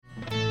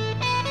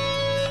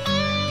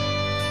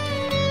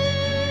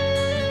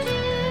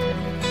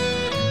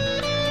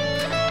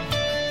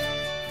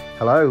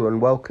Hello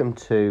and welcome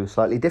to a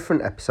slightly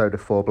different episode of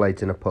Four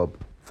Blades in a Pub.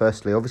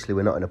 Firstly, obviously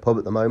we're not in a pub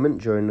at the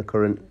moment during the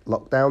current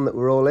lockdown that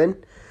we're all in.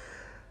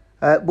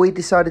 We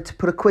decided to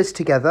put a quiz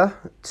together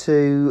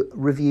to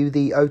review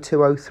the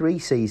 0203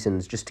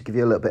 seasons, just to give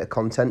you a little bit of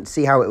content,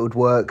 see how it would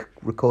work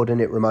recording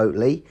it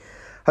remotely.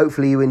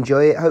 Hopefully you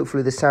enjoy it,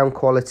 hopefully the sound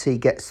quality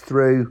gets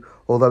through,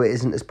 although it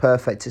isn't as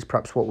perfect as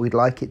perhaps what we'd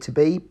like it to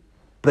be,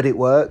 but it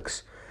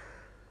works.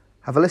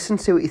 Have a listen,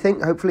 see what you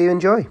think, hopefully you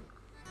enjoy.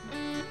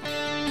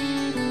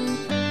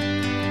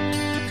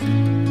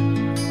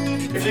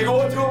 If you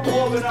go to a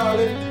pub in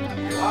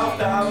Ireland, you have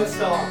to have a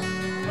song.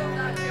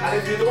 And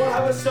if you don't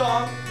have a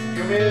song,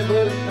 you may as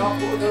well not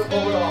go to the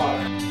pub at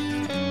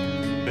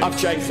all. I've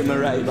changed to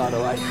Murray, by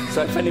the way,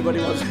 so if anybody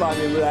wants to buy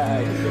me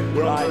Murray,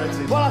 right.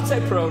 Well, I'll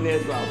take Peroni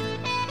as well.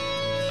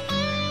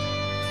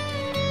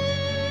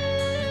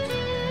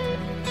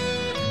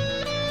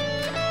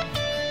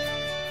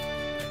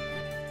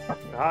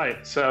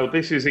 Right, so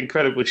this is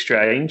incredibly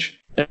strange.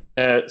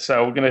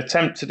 So we're going to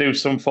attempt to do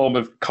some form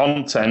of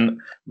content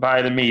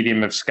via the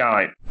medium of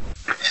Skype.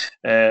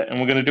 And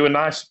we're going to do a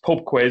nice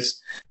pub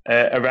quiz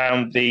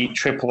around the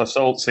triple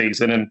assault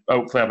season and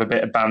hopefully have a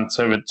bit of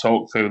banter and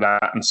talk through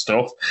that and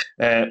stuff.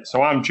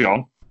 So I'm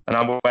John, and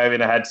I'm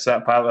wearing a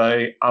headset.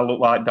 Apparently I look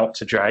like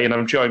Dr. Dre, and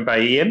I'm joined by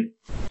Ian.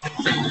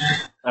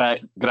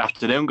 Good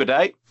afternoon, good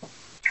day.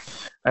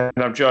 And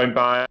I'm joined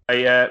by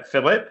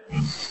Philip.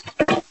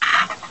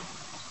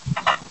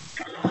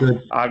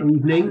 Good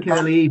evening,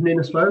 early evening,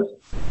 I suppose.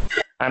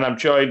 And I'm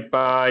joined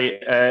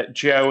by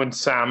Joe and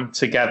Sam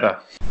together.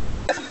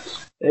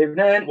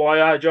 Evening. Why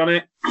are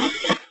Johnny?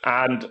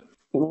 And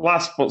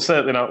last but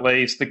certainly not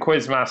least, the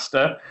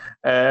quizmaster,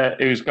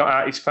 who's got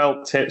out his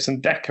felt tips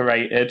and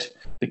decorated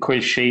the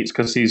quiz sheets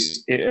because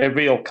he's a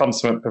real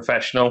consummate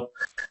professional,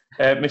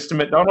 Mr.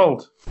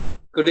 McDonald.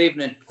 Good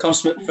evening,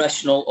 consummate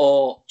professional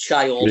or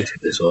child,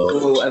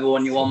 whoever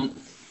one you want.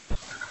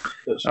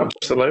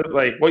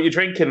 Absolutely. What are you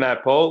drinking there,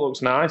 Paul?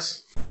 Looks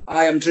nice.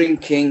 I am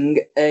drinking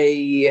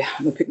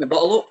let me pick my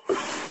bottle up.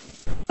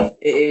 It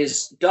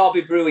is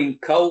Derby Brewing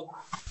Co.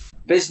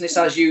 Business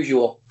as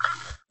usual.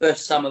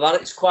 First time I've had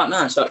it. It's quite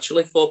nice,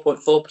 actually.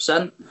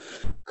 4.4%.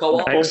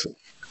 Co-op. Excellent.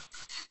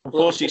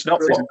 Unfortunately, it's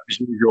not business as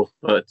usual,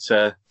 but...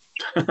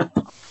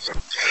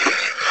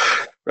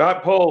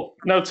 Right, Paul,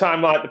 no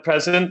time like the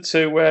present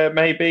to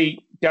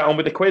maybe get on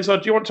with the quiz, or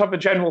do you want to have a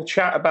general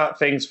chat about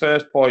things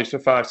first, boys, for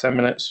 5-10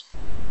 minutes?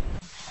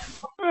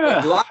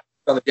 I'd like to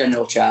have a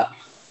general chat.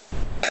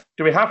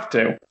 Do we have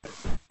to?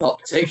 Not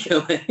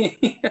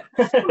particularly.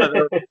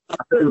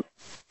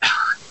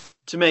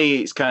 To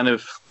me, it's kind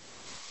of...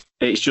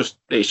 It's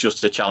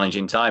just a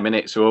challenging time, isn't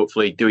it? So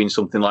hopefully doing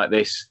something like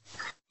this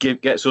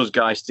gets us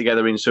guys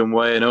together in some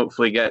way, and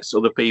hopefully gets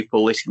other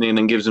people listening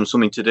and gives them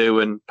something to do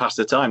and pass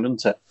the time,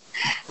 doesn't it?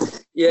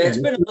 Yeah, it's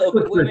been a little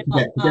bit good to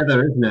get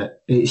together, isn't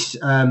it?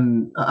 It's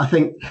I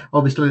think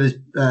obviously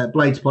there's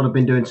Blades Pod have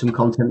been doing some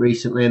content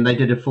recently, and they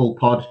did a full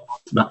pod,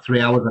 about 3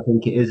 hours I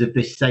think it is, of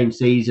this same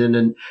season.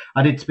 And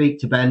I did speak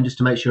to Ben just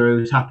to make sure he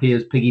was happy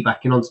as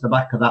piggybacking onto the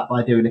back of that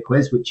by doing a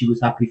quiz, which he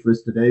was happy for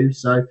us to do.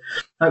 So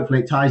hopefully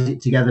it ties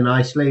it together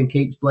nicely and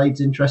keeps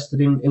Blades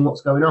interested in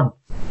what's going on.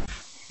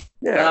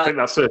 Yeah, I think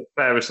that's a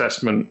fair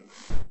assessment.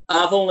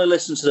 I've only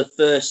listened to the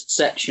first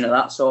section of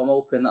that, so I'm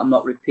hoping that I'm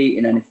not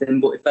repeating anything.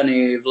 But if any of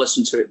you have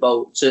listened to it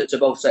both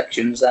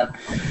sections, then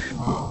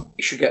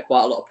you should get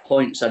quite a lot of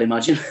points, I'd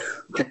imagine.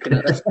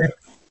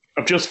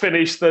 I've just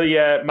finished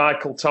the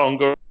Michael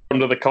Tong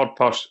Under the Cod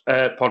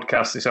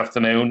podcast this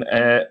afternoon,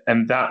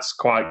 and that's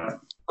quite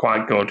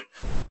good.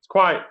 It's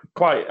quite.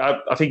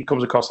 I think he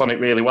comes across on it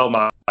really well,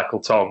 Michael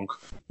Tong.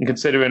 And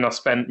considering I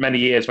spent many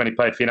years when he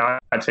played for United,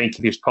 I think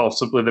he was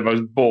possibly the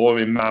most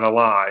boring man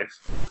alive.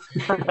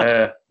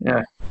 Yeah,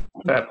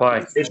 fair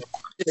play. It's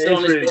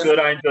really good.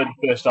 I enjoyed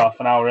the first half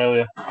an hour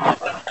earlier.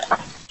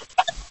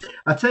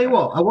 I tell you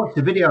what, I watched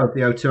a video of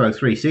the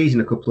 0203 season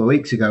a couple of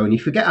weeks ago, and you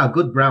forget how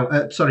good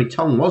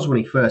Tong was when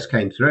he first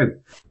came through.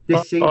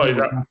 This season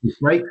was his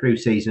breakthrough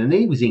season, and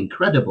he was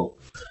incredible.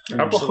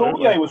 Well,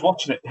 Houllier was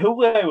watching it.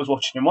 Houllier was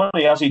watching him, wasn't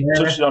he? As he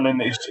touched on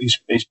in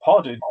his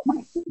pod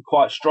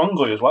quite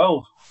strongly as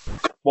well.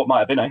 What might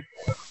have been, eh?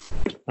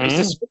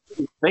 It's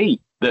the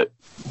feet that,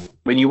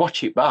 when you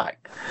watch it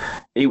back,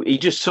 he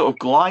just sort of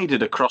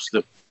glided across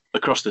the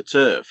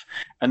turf,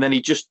 and then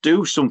he'd just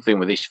do something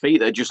with his feet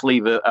that just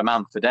leave a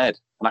man for dead.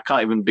 And I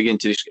can't even begin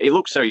to... It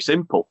looks very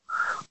simple,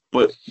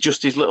 but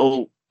just a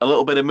little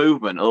bit of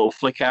movement, a little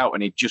flick out,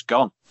 and he'd just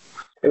gone.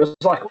 It was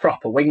like a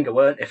proper winger,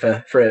 weren't it,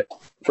 for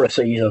a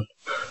season?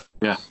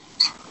 Yeah.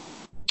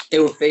 He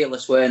was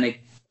fearless, weren't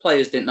he?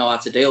 Players didn't know how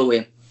to deal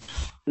with him.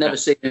 Never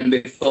seen him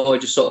before. He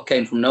just sort of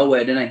came from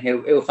nowhere, didn't he? He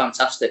was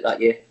fantastic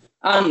that year.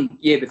 And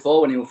year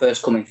before when he was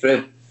first coming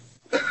through.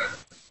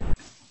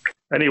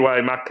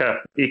 Anyway, Macca,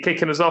 you're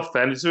kicking us off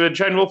then. Is there a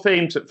general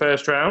theme to the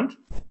first round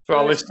for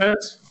our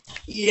listeners?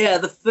 Yeah,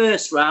 the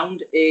first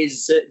round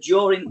is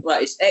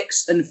it's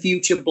ex and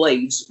future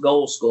Blades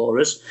goal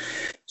scorers.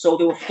 So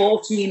there were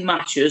 14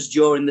 matches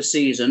during the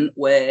season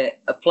where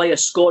a player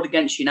scored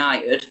against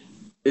United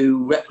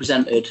who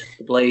represented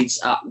the Blades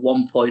at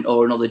one point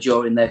or another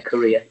during their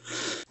career.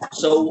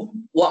 So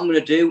what I'm going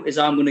to do is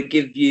I'm going to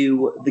give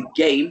you the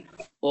game,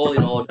 all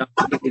in order.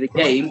 I'll give you the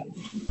game,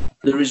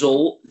 the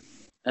result,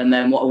 and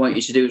then what I want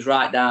you to do is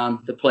write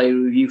down the player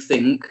who you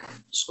think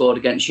scored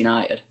against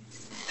United.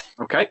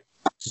 Okay.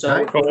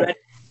 So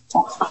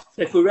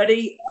if we're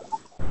ready,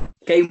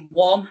 game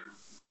 1,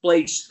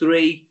 Blades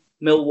 3,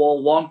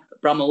 Millwall 1,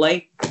 Bramall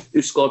Lane.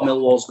 Who scored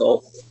Millwall's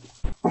goal?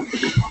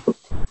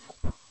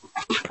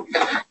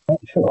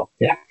 Sure,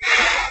 yeah.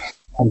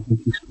 I don't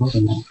think he scored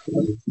on that.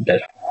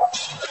 Dead.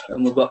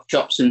 And we've got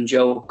Chops and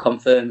Joe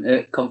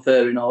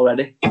conferring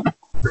already.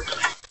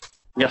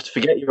 You have to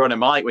forget you're on a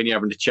mic when you're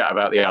having to chat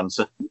about the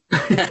answer.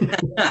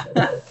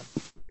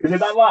 Is it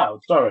that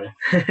loud? Sorry.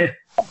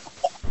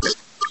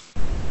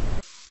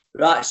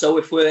 Right, so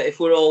if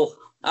we're all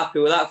happy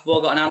with that, we've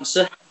all got an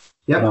answer.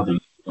 Yep.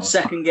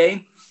 Second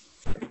game,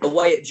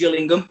 away at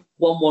Gillingham,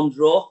 1-1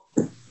 draw.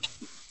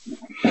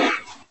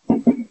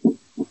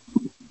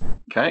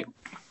 Okay.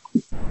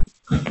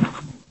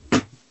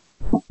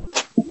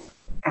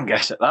 I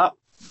guess at that.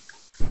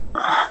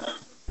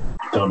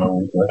 Don't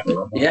know.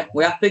 Yeah,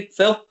 we happy,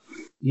 Phil?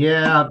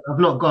 Yeah, I've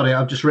not got it.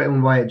 I've just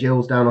written away at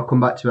Jill's down. I'll come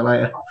back to it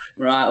later.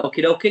 Right,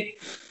 okie dokie.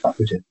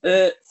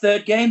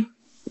 Third game,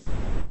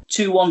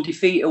 2-1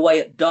 defeat away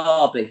at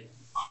Derby.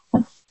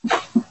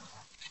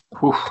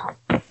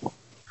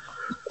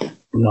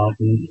 No,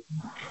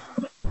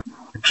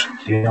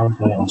 yeah,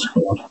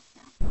 scored.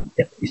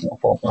 Yeah, he's not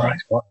far from right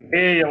spot.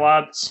 Here you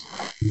lads.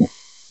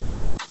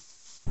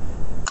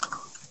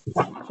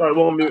 Sorry,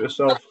 won't mute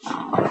yourself.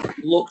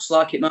 Looks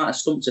like it might have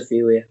stumped a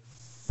few here.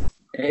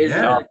 It is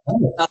Yeah.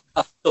 that's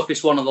the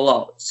toughest one of the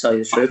lot, to tell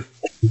you the truth.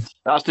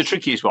 That's the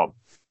trickiest one.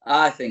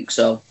 I think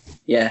so,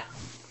 yeah.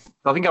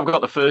 I think I've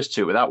got the first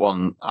two, but that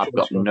one I've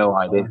got no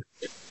idea.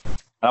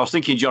 I was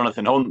thinking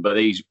Jonathan Hunt, but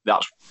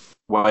that's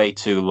way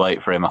too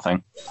late for him, I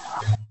think.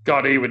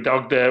 God, he was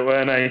dog dirt,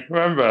 weren't he?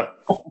 Remember?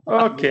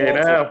 Okay,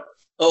 now.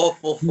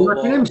 Awful You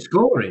reckon football. him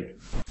scoring?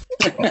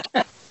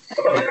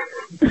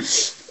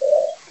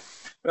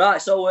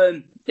 Right, so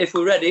if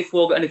we're ready, if we've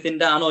all got anything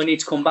down or you need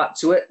to come back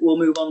to it, we'll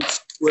move on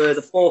to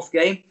the fourth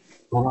game,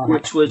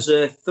 which was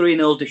a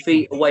 3-0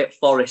 defeat away at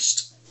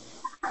Forest.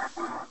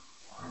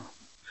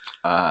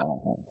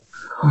 Oh,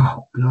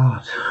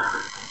 God.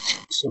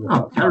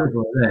 How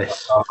terrible is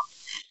this?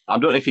 I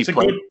don't know if he It's a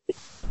played.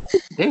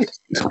 good.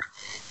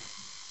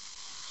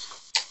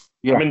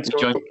 Yeah, I'm in he's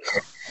joined.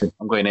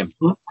 I'm going in.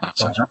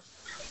 That's it.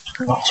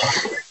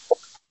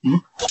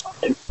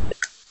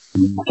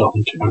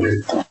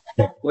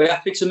 We're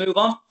happy to move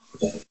on?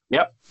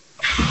 Yep.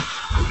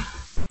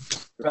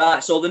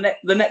 Right, so the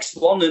next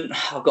one, and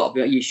I've got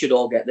to be, you should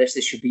all get this.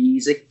 This should be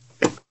easy.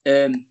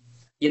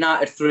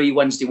 United 3,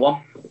 Wednesday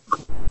 1.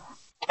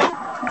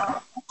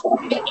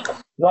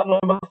 Is that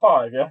number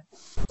 5, yeah?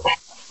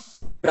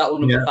 That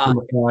one number 5.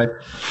 Number 5.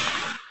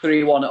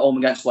 3-1 at home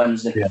against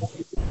Wednesday. Yeah.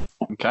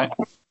 Okay.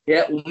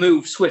 Yeah, we'll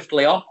move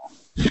swiftly on.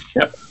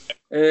 Yep.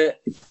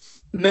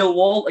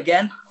 Millwall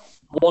again,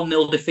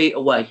 1-0 defeat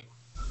away.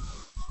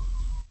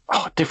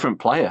 Oh, different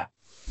player.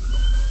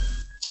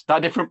 Is that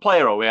a different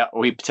player, or are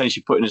we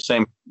potentially putting the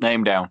same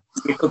name down?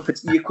 You could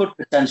potentially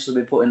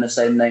be putting the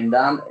same name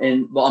down,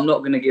 but I'm not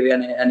going to give you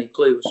any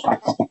clues.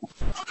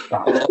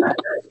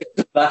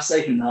 By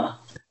saying that.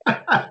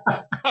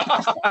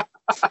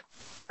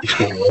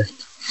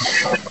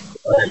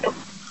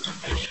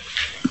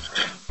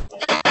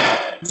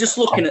 Just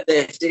looking at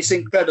this, it's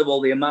incredible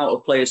the amount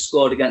of players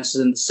scored against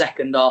us in the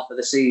second half of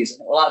the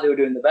season. Like they were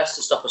doing the best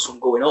to stop us from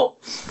going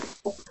up.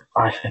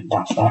 I think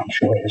that's that. I'm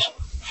sure it is.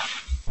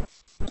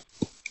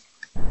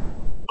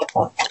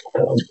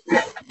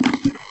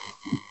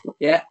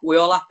 Yeah, we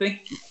all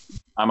happy?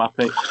 I'm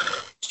happy.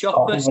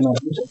 Choppers.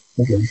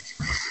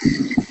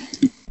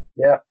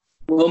 Yeah.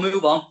 We'll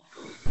move on.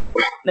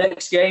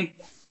 Next game,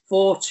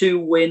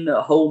 4-2 win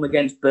at home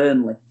against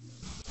Burnley.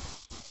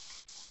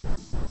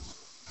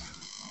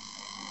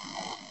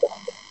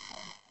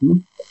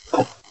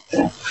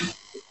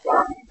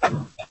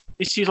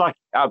 This is like,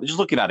 I'm just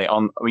looking at it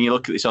when you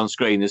look at this on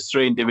screen, there's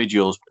 3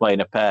 individuals playing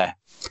a pair.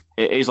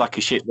 It is like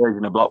a shit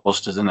version of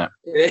Blockbusters, isn't it?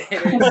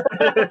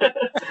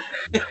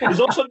 There's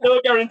also no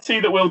guarantee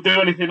that we'll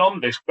do anything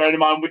on this. Bear in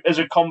mind, as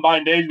a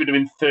combined age, we'd have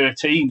been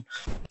 13.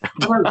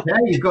 Okay,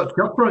 you've got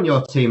Chopper on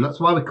your team. That's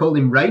why we called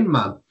him Rain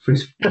Man, for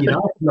his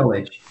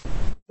knowledge.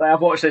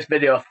 I've watched this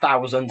video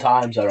 1,000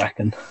 times, I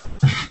reckon.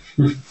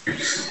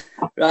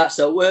 Right,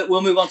 so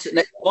we'll move on to the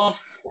next one.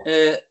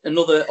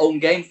 Another home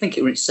game. I think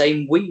it was the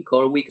same week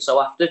or a week or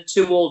so after.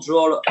 2-2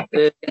 draw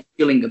against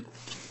Gillingham.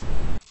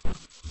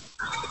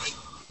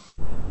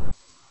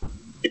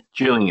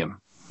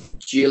 Gillingham.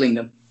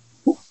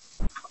 Well,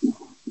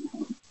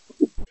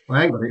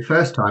 I ain't got it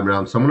first time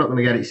round, so I'm not going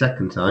to get it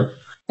second time.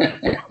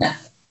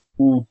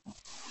 We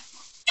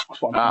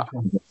swap that.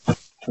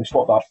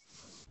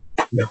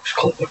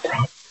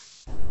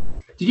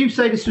 Did you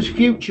say this was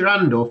Future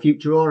or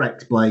Future or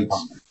X-Blades?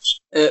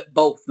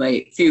 Both,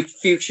 mate.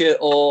 Future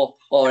or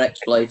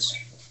X-Blades.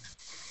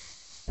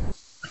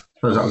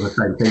 suppose that was the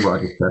same thing what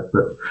I just said,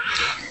 but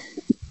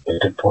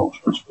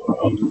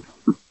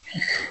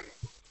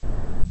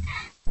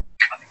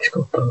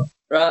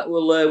Right,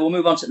 we'll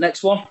move on to the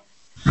next one.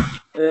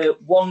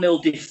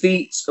 1-0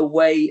 defeat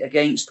away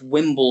against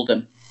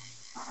Wimbledon.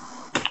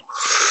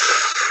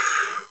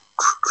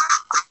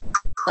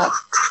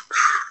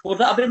 Would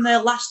that have been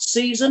their last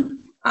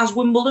season as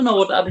Wimbledon, or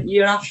would that have been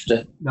year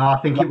after? no, I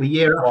think it was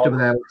year after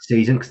their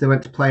season because they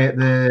went to play at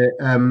the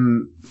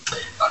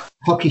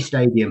hockey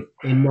stadium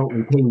in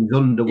Milton Keynes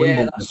under Yeah,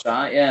 Wimbledon. that's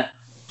right, yeah.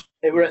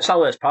 It were at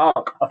Sellers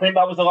Park. I think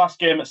that was the last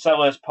game at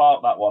Sellers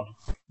Park, that one.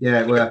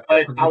 Yeah, well,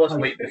 Played Palace the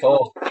week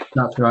before.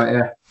 that's right.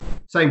 Yeah,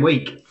 same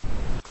week.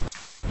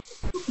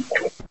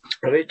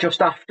 Was it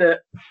just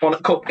after one of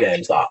the cup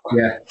games, that?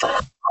 Yeah,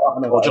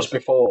 Or just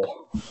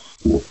before?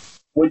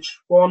 Which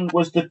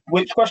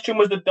question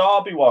was the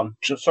Derby one?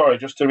 Just to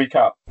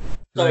recap.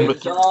 Sorry, the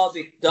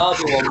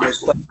Derby one was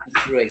question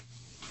 3.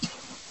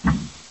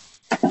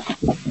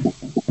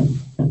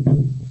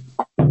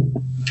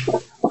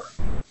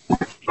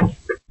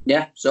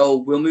 Yeah, so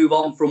we'll move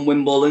on from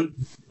Wimbledon.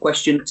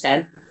 Question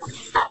 10.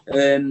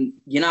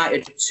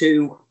 United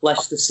 2,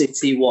 Leicester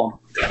City 1.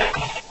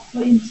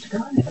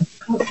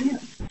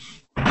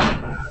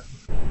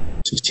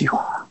 City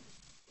 1.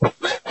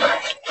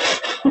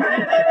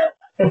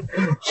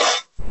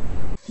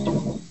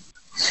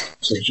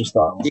 So it's just that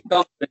one. You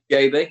confident,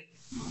 JB?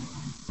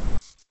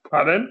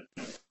 Pardon?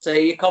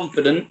 Say you're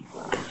confident.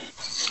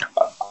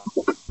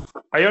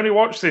 I only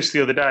watched this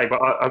the other day, but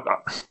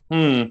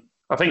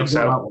I think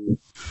so.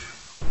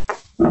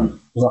 Was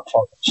that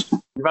Forest?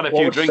 You've had a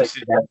few drinks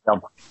today,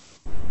 Tom.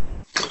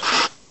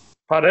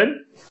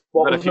 Pardon?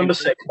 What was number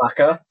 6,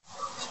 Backer?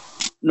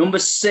 Number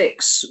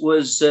 6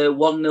 was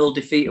 1-0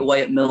 defeat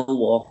away at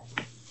Millwall.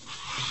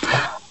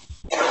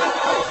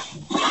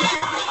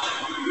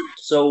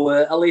 So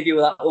I'll leave you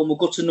with that one. We'll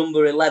go to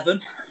number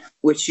 11,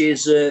 which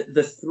is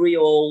the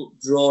 3-3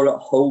 draw at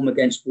home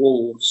against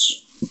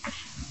Wolves.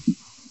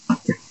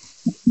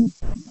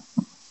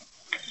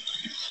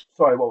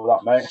 Sorry, what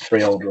was that, mate?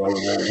 3-0 draw.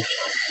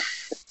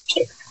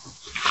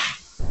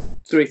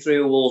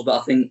 3-3 Wolves, but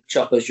I think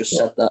Chopper's just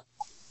said that.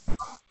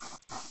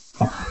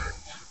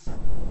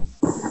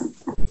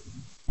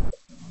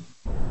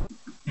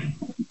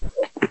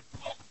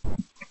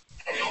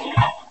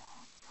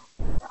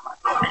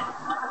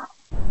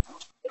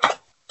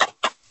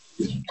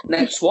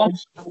 Next one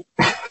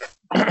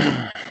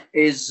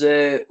is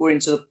we're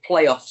into the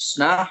playoffs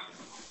now.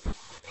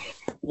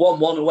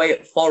 1-1 away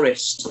at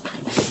Forest.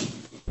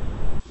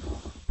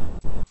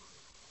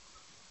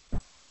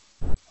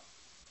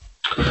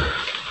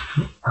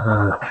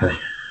 okay.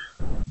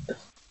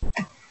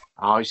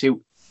 Oh, you see,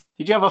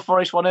 did you have a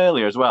Forest one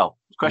earlier as well?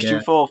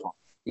 Question 4.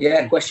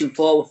 Yeah, question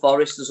 4 with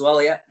Forest as well,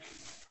 yeah.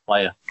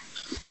 Player.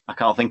 I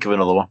can't think of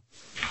another one.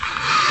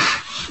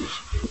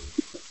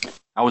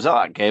 I was at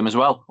that game as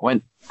well. I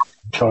went.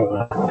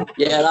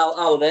 Yeah,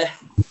 I was there.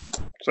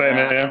 Same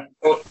here.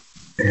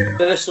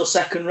 First or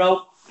second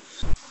row.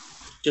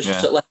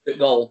 Just left at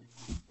goal.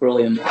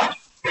 Brilliant.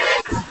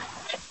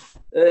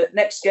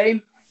 Next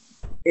game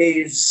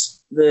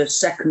is the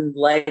second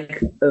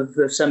leg of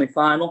the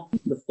semi-final.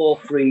 The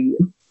 4-3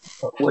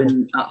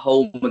 win at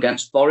home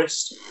against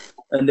Forest.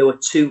 And there were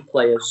 2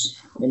 players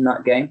in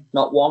that game.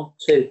 Not 1,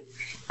 2.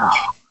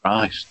 Oh,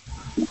 Christ.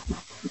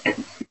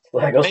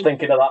 I was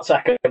thinking of that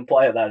second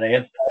player then,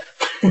 Ian.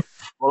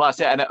 Well,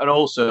 that's it. And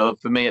also,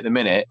 for me at the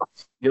minute,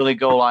 the only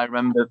goal I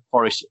remember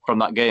Forest from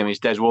that game is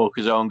Des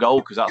Walker's own goal,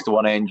 because that's the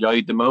one I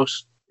enjoyed the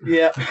most.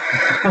 Yeah.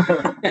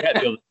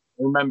 I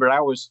remember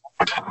ours.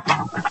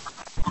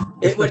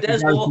 It was Des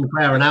Walker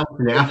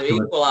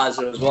the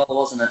equaliser as well,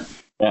 wasn't it?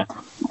 Yeah.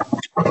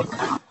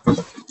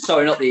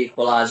 Sorry, not the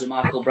equaliser,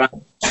 Michael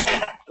Brown.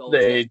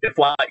 The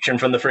deflection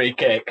from the free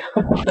kick.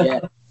 Yeah.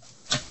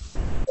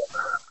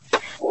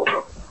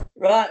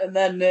 Right, and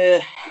then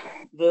the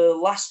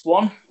last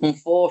one,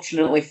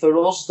 unfortunately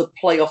for us, the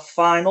playoff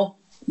final,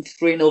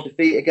 3-0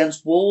 defeat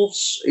against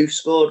Wolves. Who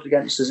scored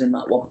against us in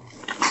that one?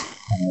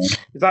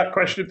 Is that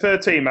question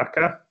 13,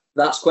 Macca?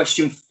 That's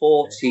question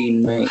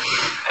 14, mate.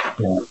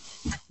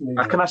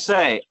 How can I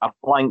say I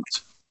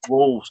blanked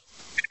Wolves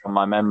from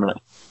my memory?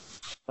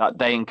 That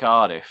day in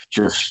Cardiff,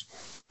 just...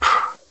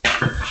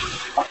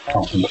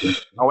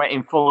 I went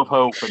in full of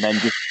hope and then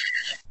just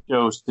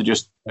chose to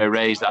just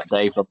erase that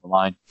day from the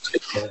line.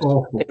 It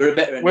was a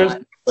bit of a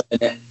night,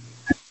 wasn't it?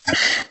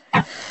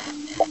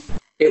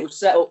 It was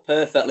set up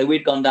perfectly.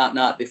 We'd gone down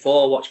night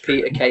before, watched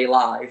Peter Kay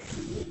live.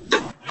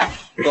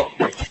 Got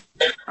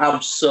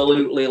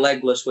absolutely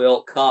legless with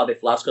all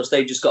Cardiff lads because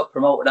they just got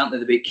promoted, haven't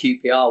they? They beat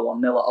QPR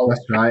 1-0 at home.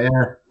 That's right,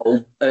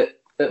 yeah.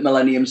 At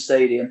Millennium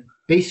Stadium.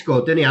 He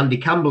scored, didn't he? Andy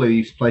Campbell, who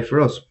used to play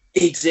for us.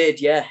 He did,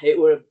 yeah. It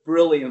was a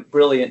brilliant,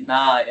 brilliant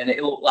night, and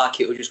it looked like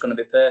it was just going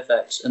to be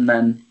perfect. And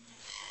then...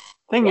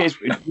 Thing is,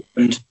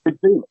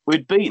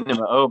 we'd beaten them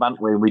at home,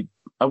 hadn't we?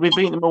 Have we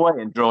beaten them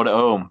away and drawn at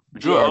home? We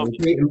drew at home.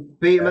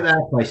 Beat them at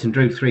their place and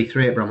drew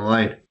 3-3 at Bramall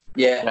Lane.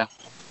 Yeah.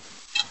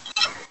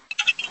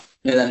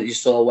 And then it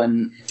just all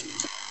went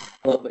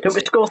A little bit Did we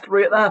sick. score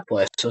 3 at their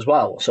place as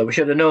well? So we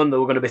should have known there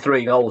were going to be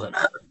 3 goals in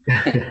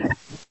it.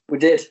 We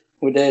did.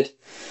 Well,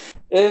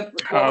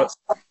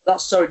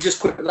 that's sorry. Just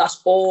quick.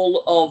 That's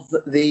all of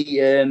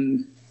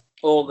the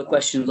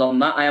questions on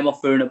that. I am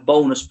offering a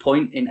bonus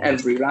point in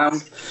every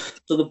round.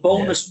 So the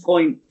bonus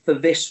point for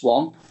this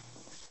one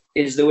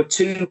is there were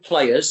 2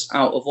 players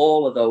out of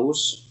all of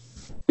those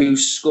who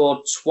scored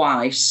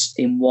twice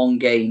in one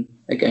game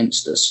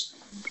against us.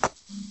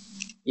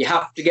 You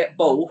have to get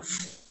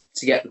both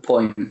to get the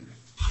point.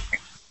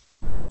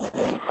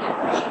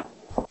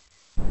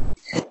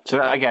 So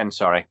that again,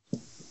 sorry.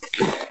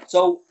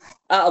 So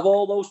out of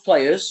all those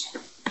players,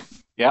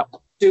 Yep.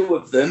 2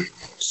 of them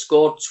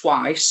scored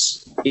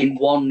twice in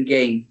one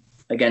game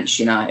against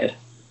United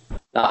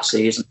that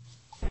season.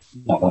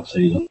 Not that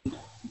season.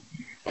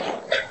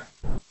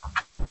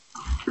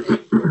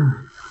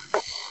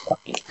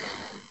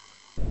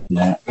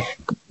 Yeah.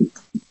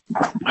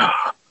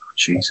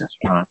 Jesus,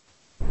 right.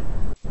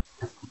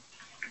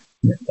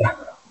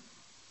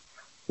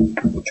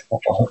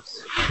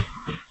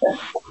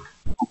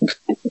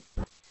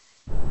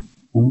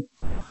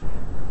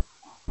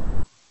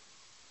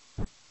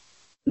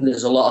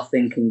 There's a lot of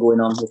thinking going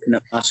on looking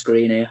at my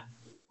screen here.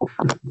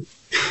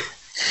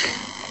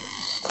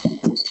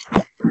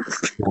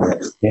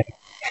 Yeah.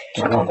 I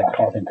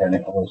can't think any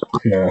of those.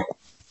 Yeah.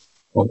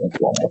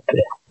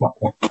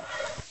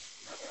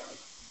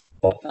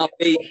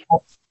 Happy?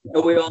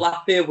 Are we all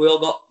happy? Have we all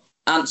got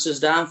answers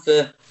down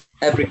for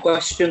every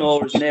question,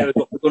 or is Nera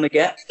what we're going to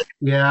get?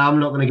 Yeah, I'm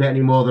not going to get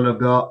any more than I've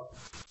got.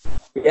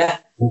 Yeah.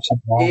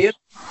 Ian?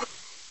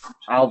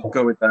 I'll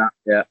go with that.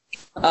 Yeah.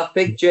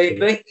 Happy?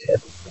 JB?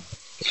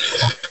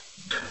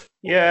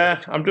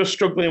 Yeah, I'm just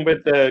struggling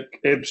with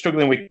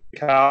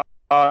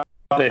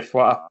Cardiff,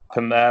 what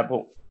happened there,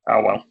 but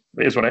oh well,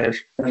 it is what it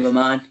is. Never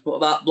mind. What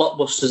about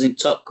Blockbusters in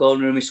top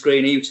corner of my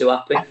screen? Are you two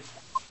happy?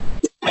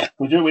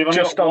 We do. We've only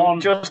Just got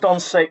one. on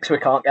 6 we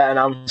can't get an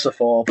answer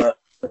for, but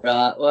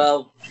Right,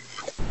 well,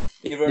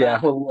 you've run yeah,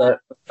 out we'll, of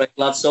time,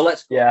 lads, so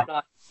let's go. yeah.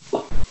 Right.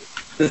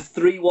 The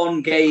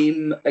 3-1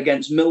 game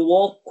against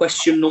Millwall.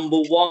 Question number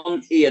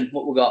 1. Ian,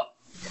 what we got?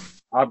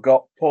 I've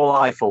got Paul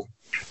Eiffel.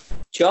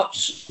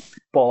 Chops?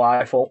 Paul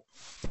Eiffel.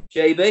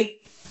 JB?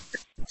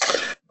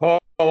 Paul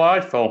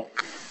Eiffel.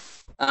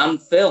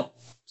 And Phil?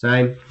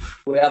 Same.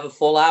 We have a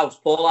full house.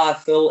 Paul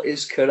Eiffel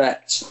is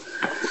correct.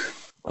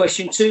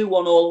 Question 2,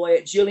 1 all the way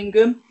at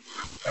Gillingham.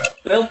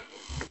 Phil?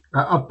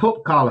 I've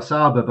put Carlos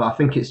Saba, but I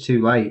think it's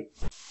too late.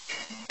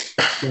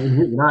 He's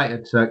at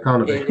United, so it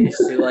can't It be. is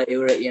too late.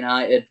 We're at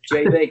United.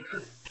 JB?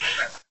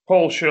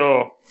 Paul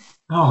Shaw.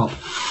 Oh,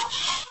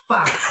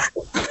 fuck.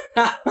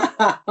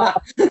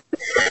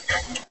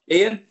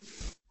 Ian?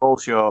 Paul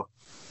Shaw.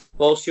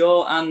 Paul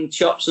Shaw and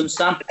Chops and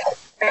Stan?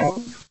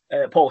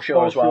 Paul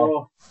Shaw as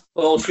well.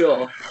 Paul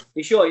Shaw.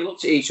 You sure you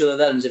looked at each other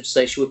then as if to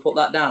say, should we put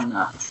that down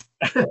now?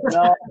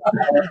 No,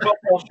 we've got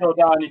Paul Shaw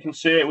down. You can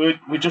see it.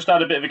 We just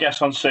had a bit of a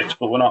guess on 6,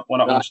 but we're not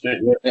going to stick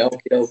with it.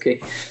 Okay.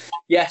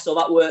 Yeah, so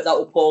that were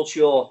Paul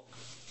Shaw.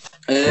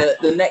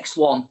 The next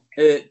one,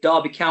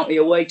 Derby County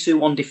away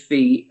 2-1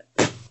 defeat.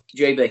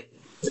 JB.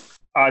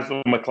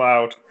 Isle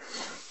McLeod.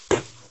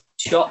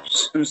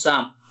 Chops and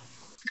Sam.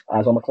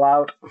 Eyes on the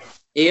cloud.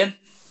 Ian.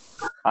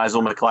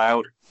 Isle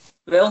McLeod.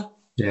 Phil.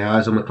 Yeah,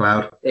 Eyes on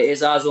McLeod. It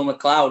is Eyes on the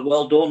Cloud.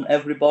 Well done,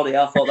 everybody.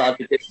 I thought that'd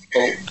be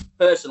difficult.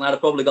 Personally, I'd have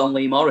probably gone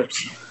Lee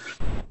Morris.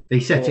 He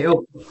set it up.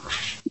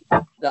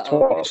 That's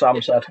what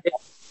Sam said.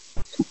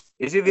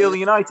 Is he the only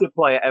United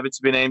player ever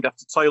to be named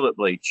after toilet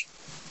bleach?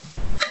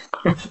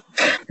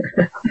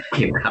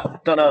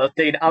 Don't know.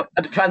 Dean. It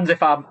depends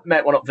if I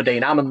make one up for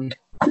Dean Hammond.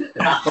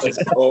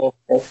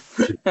 Awful.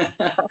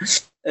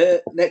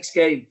 Next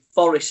game,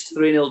 Forest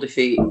 3-0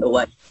 defeat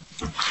away.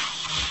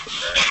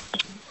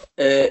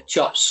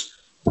 Chops.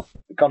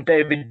 Gone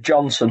David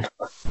Johnson.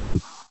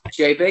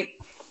 JB.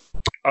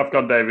 I've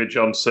got David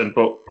Johnson,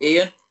 but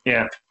Ian.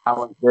 yeah. I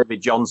want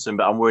David Johnson,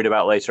 but I'm worried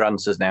about later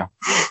answers now.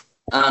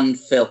 And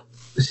Phil.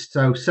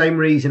 So, same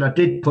reason I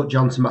did put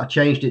Johnson, but I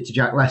changed it to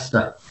Jack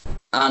Lester.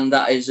 And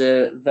that is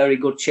a very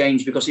good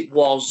change because it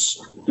was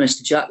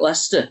Mr. Jack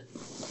Lester.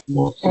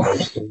 Well done,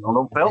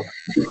 Phil.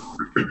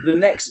 The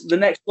next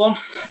one,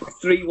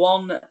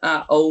 3-1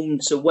 at home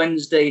to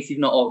Wednesday. If you've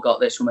not all got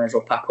this, we may as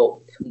well pack up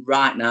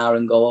right now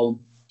and go home.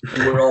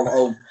 We're all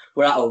home.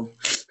 We're at home.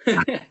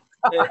 If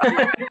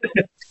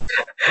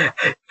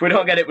we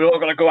don't get it, we're all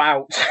going to go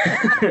out.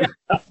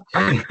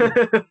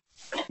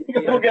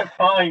 We'll get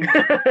fined.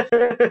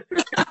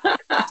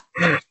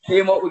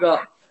 Ian, what we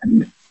got?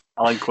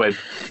 Alan Quinn.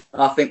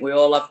 I think we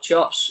all have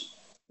Chops.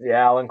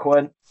 Yeah, Alan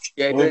Quinn.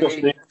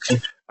 JB.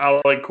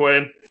 Alan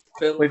Quinn.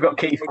 Phil. We've got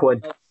Keith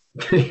Quinn.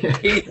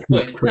 Keith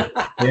Quinn.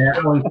 Yeah,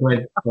 Alan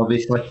Quinn,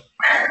 obviously.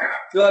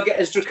 Do I get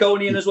as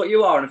draconian as what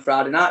you are on a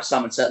Friday night,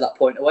 Sam, and take that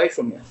point away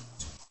from you?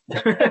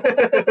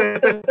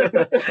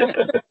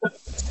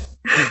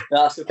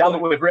 That's a Can't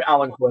point. we've written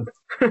Alan Quinn.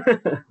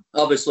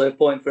 Obviously, a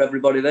point for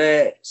everybody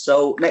there.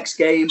 So, next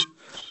game,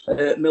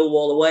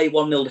 Millwall away,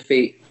 1-0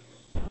 defeat.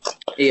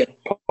 Ian.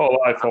 Paul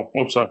Eiffel.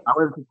 Oops, sorry. I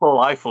went for Paul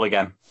Eiffel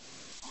again.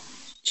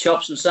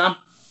 Chops and Sam.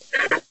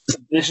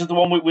 This is the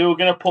one we were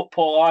going to put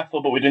Paul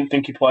Eiffel, but we didn't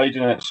think he played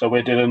in it, so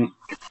we didn't.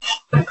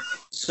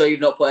 So you've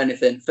not put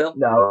anything, Phil?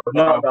 No,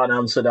 not got an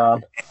answer,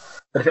 Dan.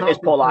 If it is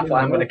Paul Eiffel,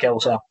 I'm going to kill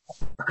Sam.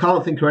 I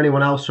can't think of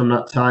anyone else from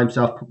that time,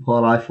 so I've put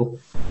Paul Eiffel.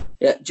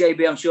 Yeah,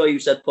 JB, I'm sure you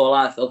said Paul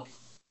Eiffel.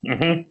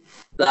 Mm-hmm.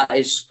 That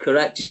is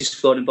correct. He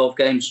scored in both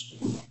games.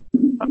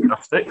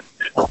 Fantastic.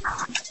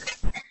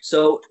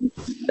 So,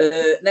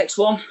 next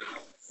one.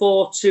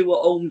 4-2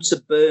 at home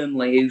to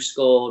Burnley. Who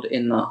scored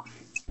in that?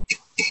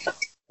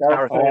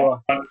 Gareth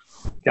Taylor.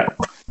 Yeah.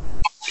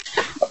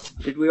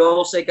 Did we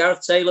all say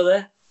Gareth Taylor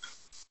there?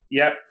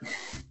 Yep.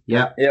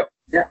 Yeah. Yeah.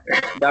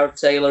 Gareth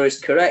Taylor is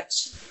correct.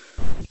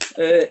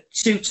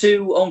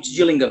 2-2 home to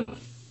Gillingham.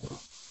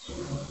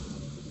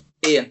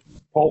 Ian.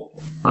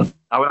 Paul.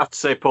 I would have to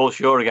say Paul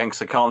Shaw again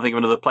because I can't think of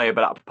another player,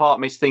 but part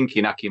of me's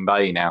thinking Akin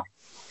Baye now.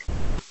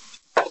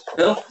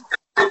 Phil?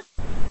 I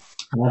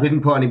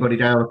didn't put anybody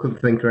down. I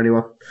couldn't think of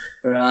anyone.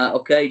 Right,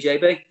 okay,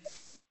 JB.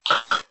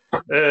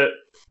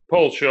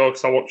 Paul Shaw,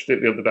 because I watched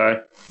it the other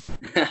day.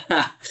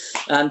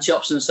 And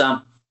Chops and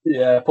Sam.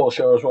 Yeah, Paul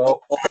Shaw as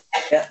well.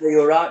 Yeah, you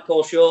were right,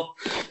 Paul Shaw.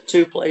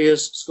 2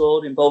 players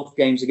scored in both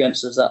games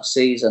against us that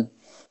season.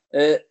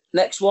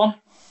 Next one.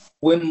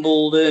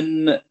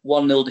 Wimbledon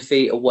 1-0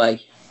 defeat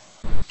away.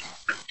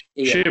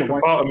 Ian.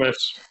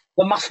 Hippopotamus.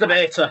 The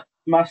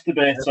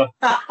masturbator.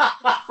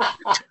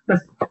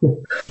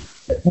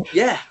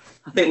 Yeah,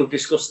 I think we've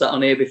discussed that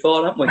on here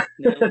before, haven't we?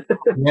 Yeah,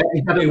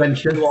 he had a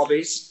mention. Two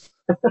hobbies.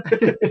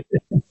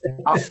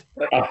 I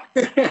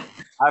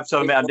have to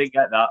admit, I didn't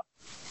get that.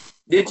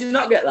 Did you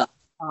not get that?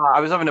 I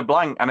was having a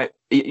blank, and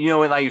you know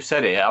when you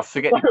said it, I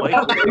forget to play.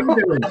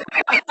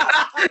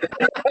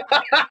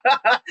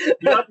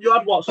 You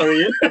had what,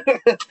 sorry, Ian?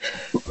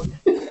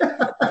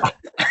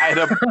 I had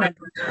a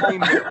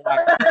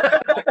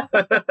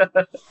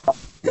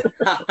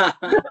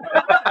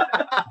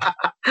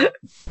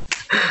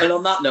And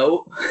on that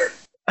note,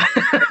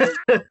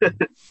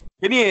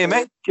 Can you hear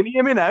me? Can you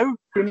hear me now?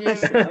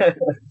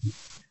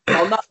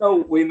 on that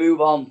note, we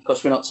move on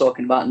because we're not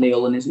talking about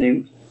Neil and his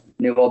new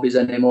hobbies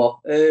anymore.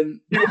 2-1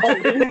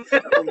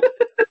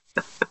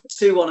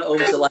 at home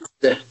to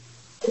Leicester.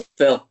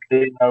 Phil.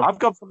 I've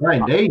got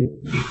Brian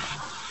Dean.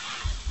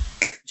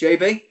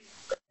 JB.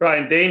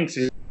 Brian Dean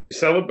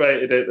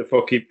celebrated it, the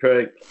fucking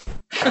prick.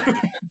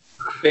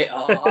 Bit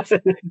harsh.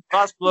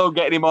 That's blow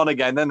getting him on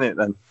again, isn't it?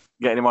 Then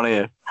getting him on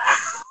here.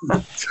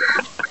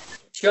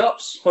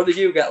 Chops, what did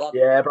you get, lad?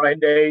 Yeah, Brian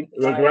Dean. It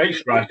was a great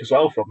strike as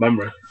well from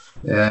memory.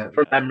 Yeah.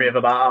 From memory of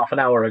about half an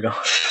hour ago.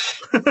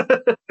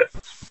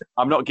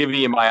 I'm not giving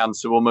you my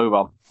answer. We'll move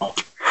on.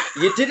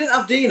 You didn't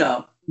have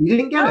Dino? You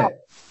didn't get it?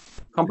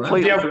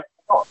 Completely. Yeah.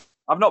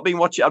 I've not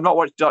got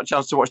a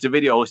chance to watch the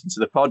video or listen to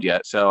the pod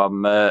yet, so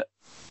I'm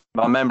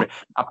my memory.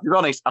 To be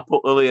honest, I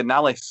put Lillian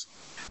Nallis.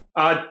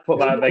 I'd put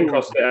that and then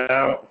crossed it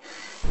out.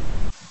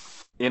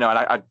 You know, and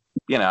I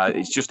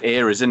it's just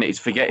eras, isn't it? It's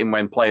forgetting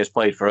when players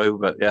played for who,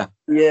 but yeah.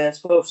 Yeah, I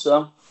suppose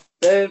so.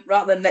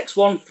 Right then, next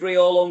one, 3-3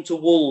 home to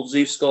Wolves.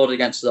 Who scored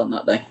against us on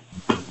that day?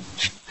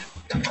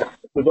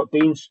 We've got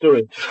Dean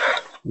Sturridge.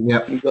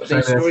 Yeah. You've got Dean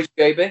Sturridge,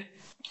 JB.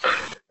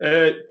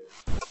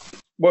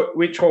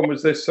 Which one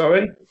was this,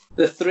 sorry?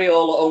 The 3-3 at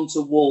home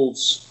to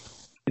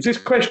Wolves. Is this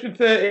question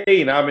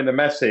 13? I'm in the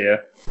mess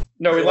here.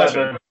 No,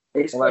 11.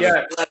 It's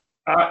Yeah.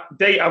 I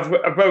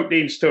wrote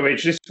Dean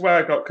Sturridge. This is where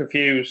I got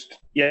confused.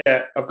 Yeah,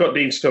 I've got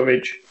Dean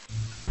Sturridge.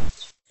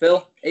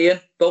 Phil, Ian,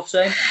 both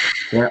same?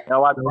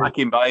 No, I'm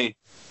Akin Baye.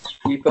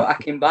 You've got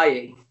Akin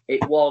Baye.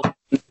 It was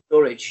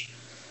Sturridge.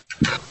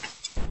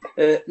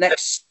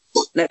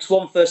 Next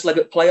one, first leg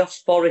at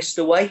playoffs, Forest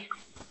away.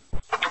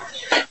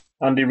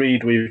 Andy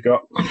Reid we've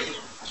got.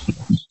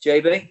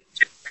 JB.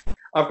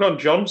 I've got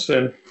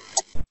Johnson.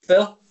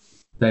 Phil.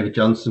 David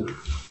Johnson.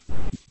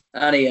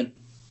 And Ian.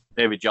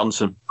 David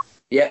Johnson.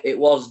 Yeah, it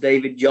was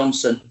David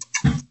Johnson.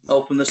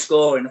 Opened the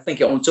scoring. I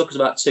think it only took us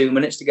about 2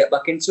 minutes to get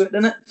back into it,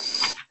 didn't it?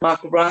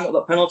 Michael Bryan got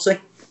that penalty.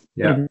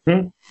 Yeah.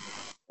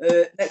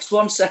 Mm-hmm. Next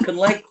one, second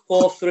leg,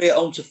 4-3 at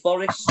home to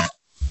Forest.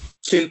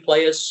 2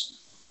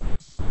 players.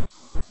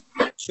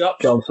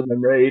 Chops. Johnson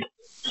and Reid.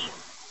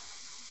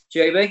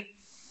 JB.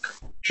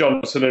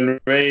 Johnson and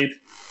Reid.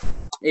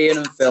 Ian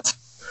and Phil.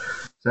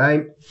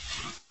 Same.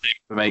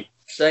 For me.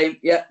 Same.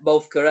 Yeah,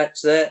 both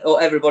correct there. Oh,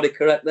 everybody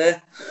correct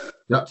there.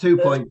 Got 2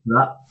 points for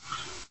that.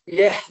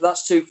 Yeah,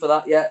 that's 2 for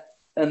that, yeah.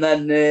 And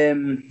then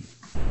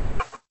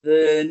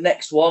the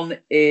next one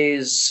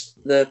is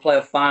the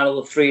playoff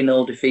final, the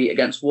 3-0 defeat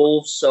against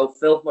Wolves. So,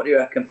 Phil, what do you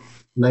reckon?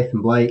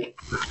 Nathan Blake.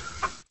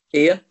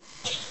 Ian?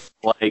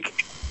 Blake.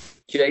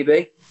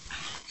 JB?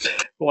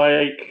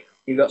 Blake.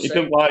 You got He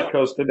same? didn't like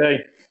us, did he?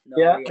 No,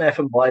 Yeah,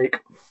 Nathan Blake.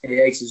 He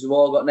hated us. We've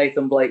all got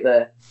Nathan Blake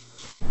there.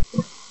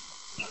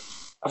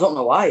 I don't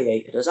know why he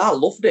hated us. I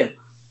loved him.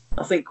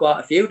 I think quite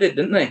a few did,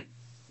 didn't they?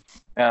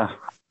 Yeah.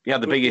 He had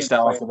the biggest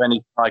half of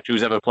any striker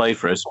who's ever played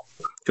for us.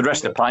 Could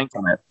rest a pint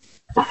on it.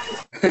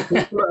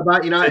 What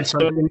about United?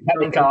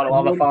 Kevin Carr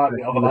will have a fight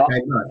over that.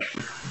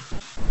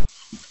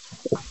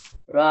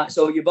 Right,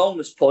 so your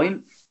bonus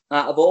point,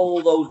 out of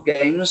all those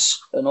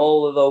games and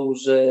all of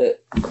those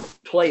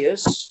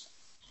players,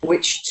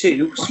 which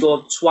two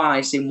scored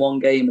twice in one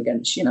game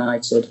against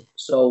United?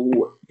 So,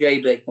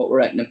 JB, what we're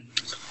reckoning?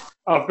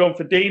 I've gone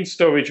for Dean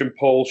Sturridge and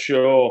Paul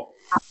Shaw.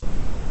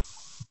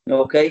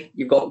 Okay,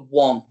 you've got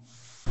one.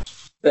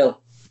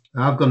 Bill?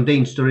 I've gone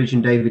Dean Sturridge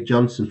and David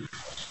Johnson.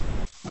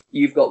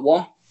 You've got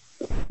one.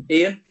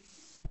 Ian?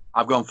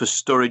 I've gone for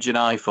Sturridge and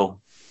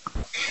Eiffel.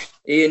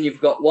 Ian,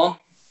 you've got one.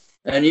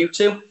 And you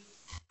two?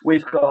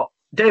 We've got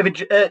Dean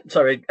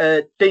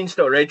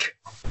Sturridge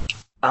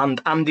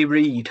and Andy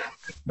Reid.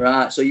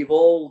 Right, so you've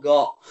all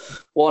got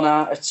 1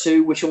 out of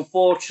 2, which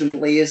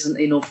unfortunately isn't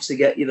enough to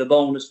get you the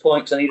bonus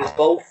points. I need us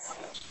both.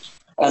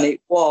 And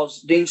it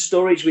was Dean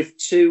Sturridge with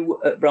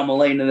 2 at Bramall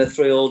Lane in the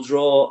 3-3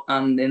 draw,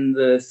 and in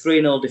the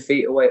 3-0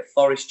 defeat away at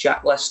Forest,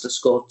 Jack Lester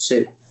scored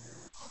 2.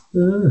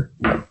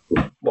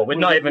 Well, we've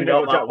not even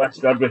got Jack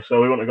Lester, had we?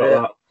 So we wouldn't have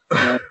got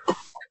that.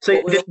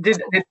 See,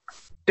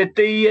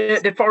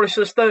 did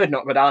Forest's third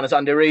not go down as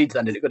Andy Reid's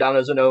then? Did it go down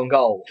as an own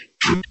goal?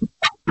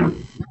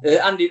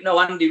 Andy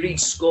Reid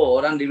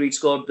scored. Andy Reid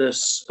scored the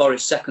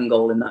Forest second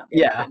goal in that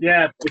game.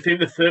 Yeah.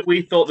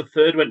 We thought the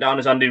third went down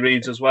as Andy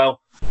Reid's as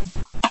well.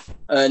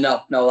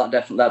 No,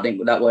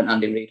 that weren't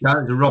Andy Reid.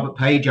 That was a Robert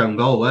Page own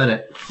goal, weren't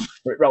it?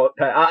 Robert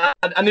Page. I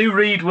knew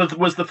Reid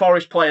was the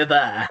Forest player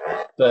there,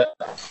 but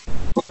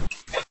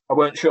I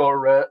weren't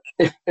sure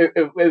if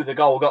the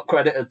goal got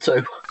credited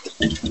to.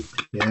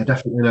 Yeah,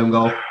 definitely an own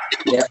goal.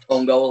 Yeah,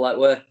 own goal like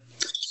where.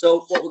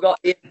 So what we got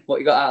here? What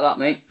you got out of that,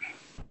 mate?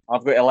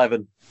 I've got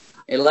 11.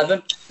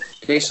 11.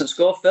 Decent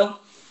score, Phil.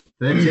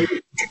 13.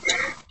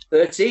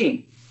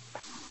 13.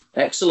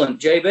 Excellent.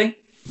 JB?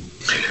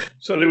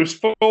 So there was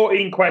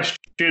 14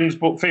 questions,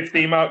 but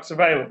 15 marks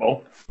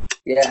available.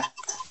 Yeah.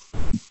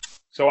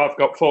 So I've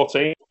got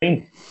 14.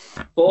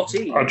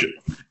 14.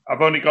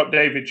 I've only got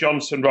David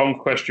Johnson wrong,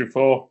 question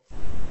 4.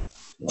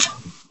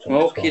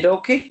 Okie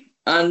dokie.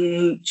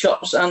 And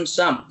Chops and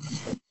Sam?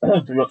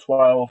 We've got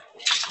 12.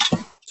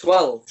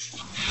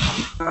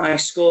 12.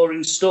 Nice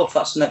scoring stuff.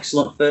 That's an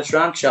excellent first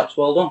round, chaps.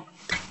 Well done.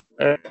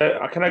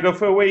 Can I go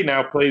for a wee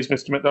now, please,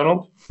 Mr.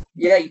 McDonald?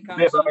 Yeah, you can.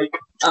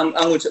 I'm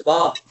going to the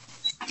bar.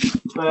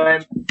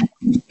 And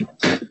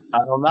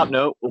on that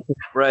note, we'll take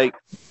a break.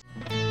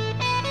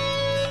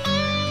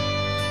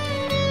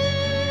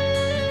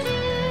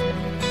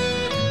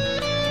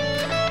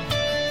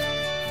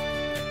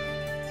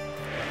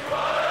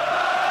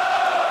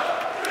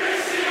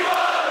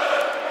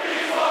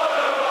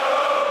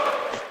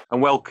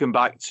 And welcome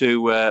back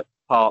to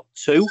part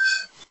 2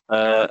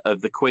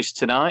 of the quiz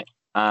tonight.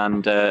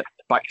 And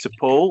back to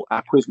Paul,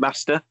 our quiz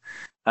master,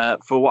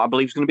 for what I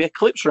believe is going to be a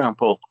clips round,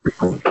 Paul.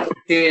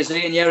 Cheers,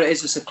 Ian. Yeah, it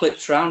is. It's a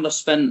clips round. I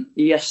spent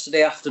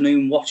yesterday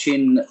afternoon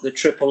watching the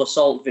triple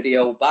assault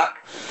video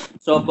back.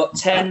 So I've got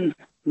 10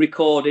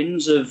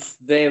 recordings of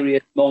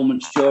various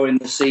moments during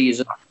the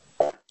season.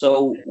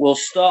 So we'll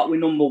start with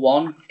number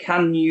 1.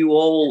 Can you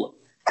all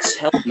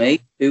tell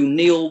me who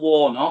Neil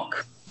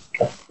Warnock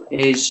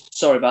is...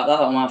 Sorry about that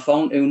on my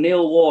phone. Who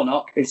Neil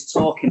Warnock is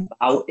talking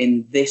about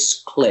in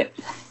this clip?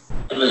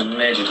 It was a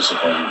major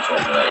disappointment for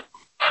me.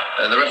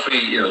 The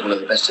referee, was one of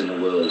the best in the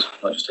world,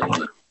 not just in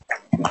England.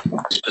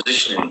 His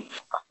positioning,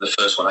 the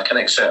first one, I can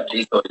accept.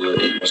 He thought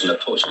it wasn't a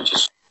push, which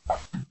is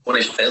what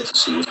he failed to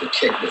see was the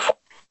kick before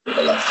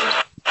the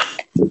left.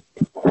 And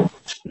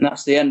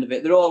that's the end of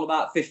it. They're all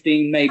about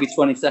 15, maybe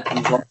 20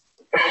 seconds long.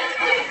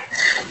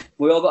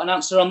 We all got an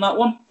answer on that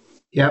one?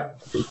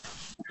 Yep.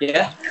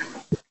 Yeah?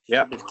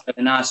 Yeah.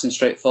 Very nice and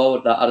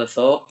straightforward, that I'd have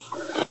thought.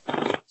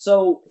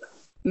 So,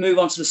 move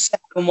on to the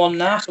second one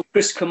now. So,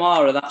 Chris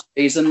Kamara that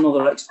season,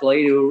 another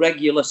ex-player, a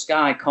regular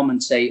Sky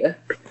commentator.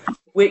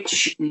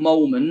 Which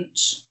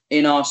moment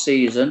in our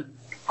season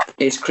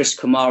is Chris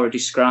Kamara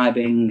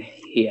describing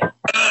here? We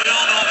all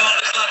know about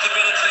his lad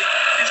ability.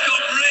 He's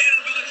got real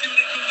ability when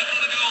it comes to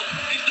the goal.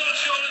 He's not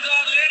shown us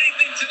hardly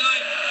anything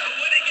tonight, but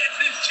when he gets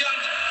his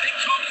chance, it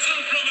comes through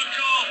from a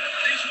goal.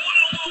 He's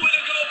 1-on-1 with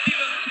the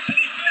goalkeeper, and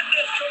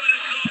defenders coming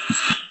across.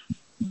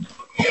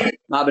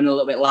 Might have been a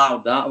little bit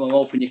loud, that. I'm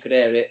hoping you could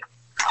hear it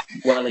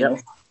well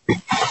enough.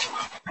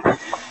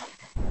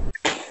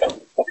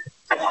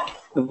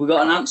 Have we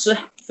got an answer?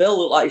 Phil,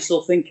 look like you're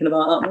still thinking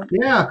about that one.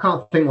 Yeah, I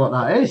can't think what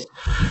that is.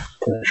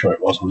 I'm sure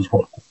it wasn't.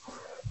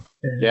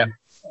 Yeah.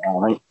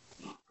 All right.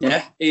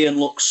 Yeah, Ian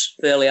looks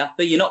fairly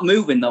happy. You're not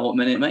moving though at the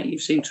minute, mate. You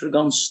seem to have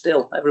gone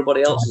still.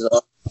 Everybody else is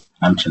up.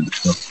 I'm sure.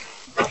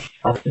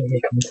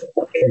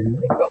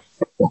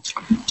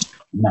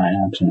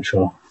 99%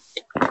 sure.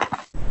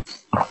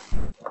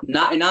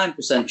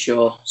 99%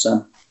 sure,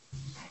 Sam.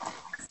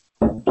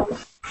 Are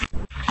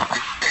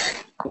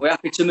we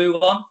happy to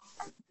move on?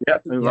 Yeah,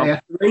 move on.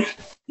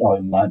 Oh,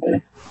 it might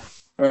be.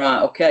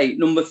 Right, okay.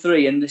 Number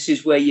 3, and this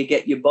is where you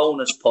get your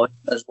bonus point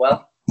as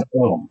well.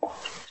 Oh.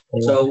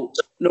 So,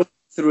 number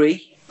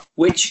 3,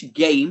 which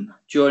game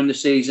during the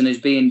season is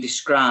being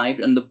described,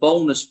 and the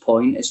bonus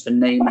point is for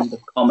naming the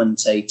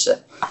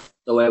commentator.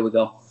 So, here we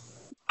go.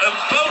 And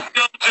both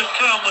goals have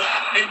come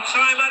in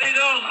time added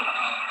on.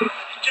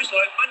 Just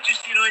like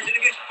Manchester United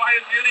against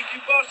Bayern Munich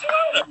in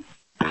Barcelona.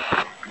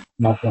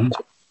 Mad ones.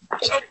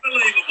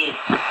 Unbelievable.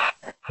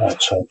 Right,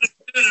 so.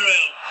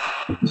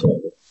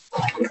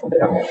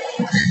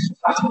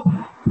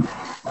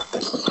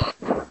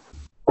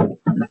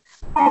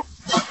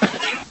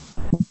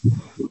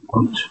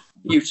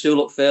 You two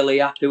look fairly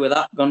happy with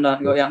that. Gone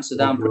down, got your answer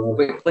down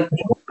pretty quickly.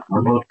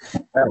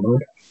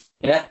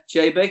 Yeah,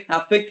 JB,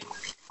 happy?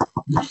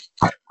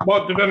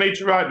 What did I need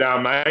to write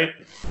down, mate?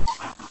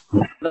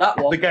 That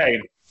one. The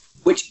game.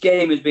 Which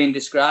game is being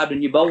described,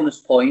 and your bonus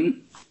point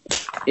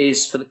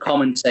is for the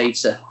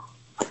commentator.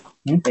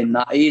 In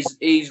that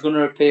he's going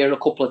to appear a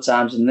couple of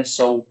times in this,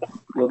 so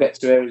we'll get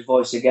to hear his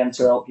voice again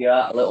to help you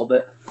out a little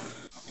bit.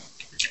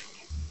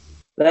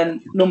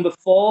 Then number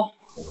 4.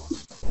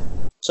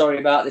 Sorry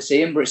about this,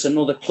 Ian, but it's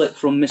another clip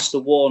from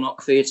Mr.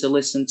 Warnock for you to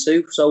listen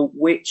to. So,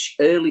 which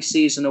early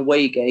season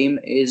away game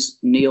is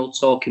Neil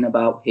talking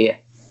about here?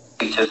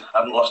 I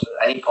haven't lost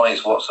any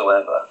points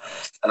whatsoever,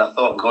 and I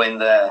thought going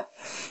there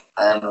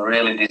and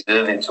really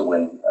deserving to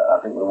win. I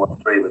think we won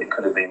 3, but it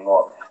could have been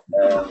more.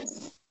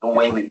 The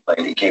way we played,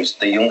 it gave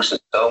the youngsters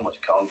so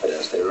much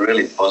confidence. They were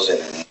really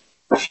buzzing.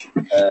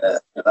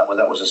 That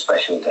was a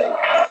special day.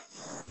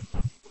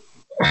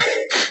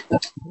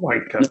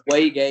 An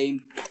away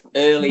game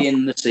early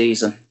in the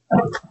season.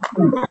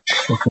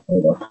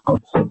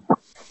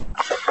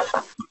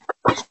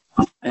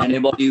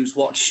 Anybody who's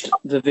watched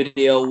the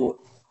video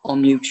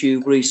on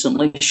YouTube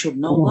recently should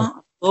know that.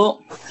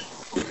 But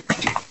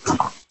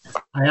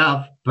I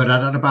have, but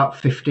I'd had about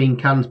 15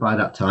 cans by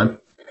that time.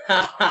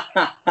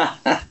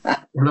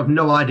 And I've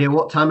no idea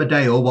what time of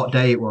day or what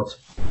day it was.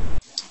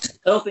 I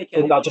don't think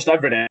not just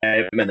every day,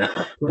 a minute.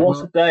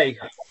 Once a day.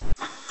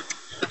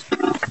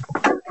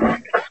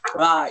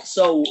 Right,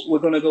 so we're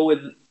going to go with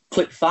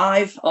clip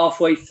 5.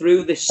 Halfway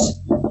through, this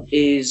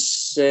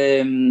is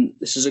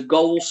a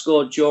goal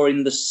scored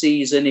during the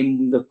season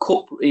in the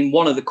cup, in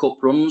one of the cup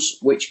runs.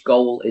 Which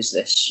goal is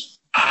this?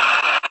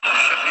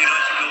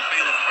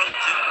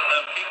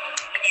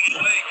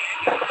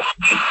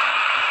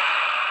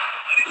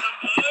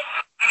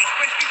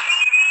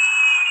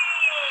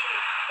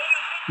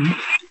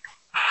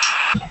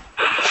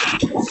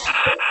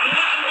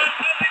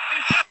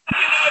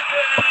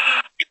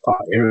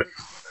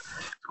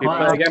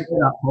 Again.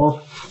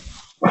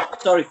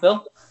 Sorry,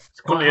 Phil.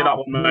 Couldn't hear that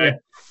one, mate.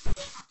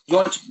 You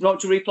want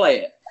to replay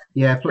it?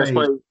 Yeah, please.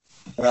 Yes, please.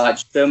 Right,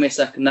 just bear me a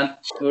second then.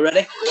 We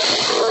ready?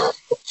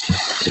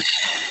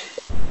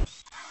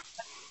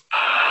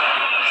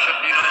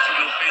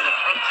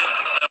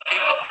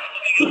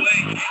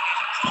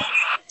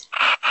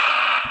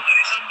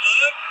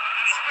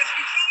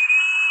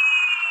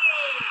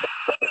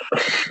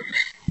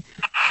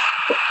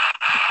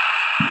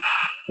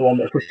 The one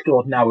that if we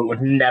scored now, it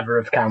would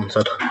never have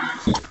counted.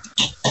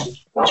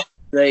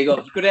 There you go.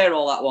 You could hear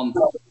all that one.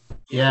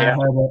 Yeah.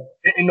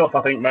 Enough,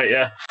 I think, mate,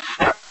 yeah.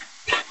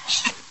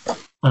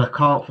 And I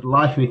can't for the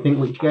life of me think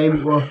which game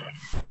it was.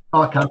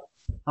 Oh, I can.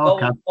 Oh, I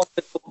can. One of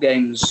the cup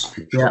games.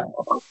 Yeah.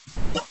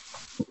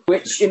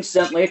 Which,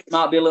 incidentally,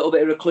 might be a little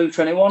bit of a clue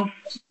to anyone.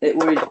 It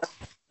was his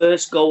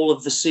first goal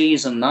of the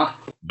season, that.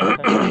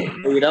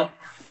 Here we go.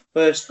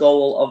 First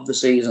goal of the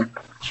season.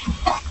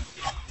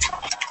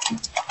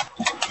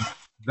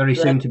 Very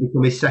soon to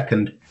become his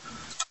second.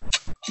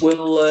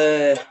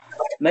 We'll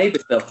maybe,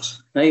 Phil.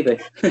 Maybe.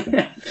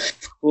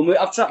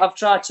 I've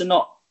tried to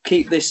not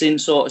keep this in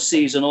sort of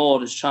season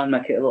orders, try and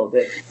make it a little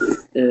bit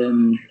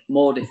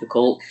more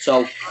difficult.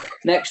 So,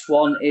 next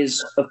one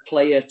is a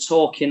player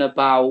talking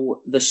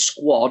about the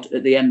squad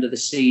at the end of the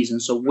season.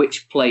 So,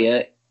 which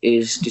player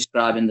is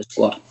describing the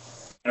squad?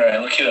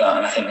 Right, looking at that,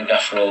 and I think the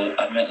gaffer will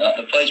admit that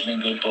the play's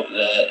been good, but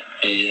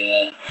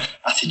the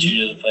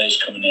attitude of the players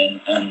coming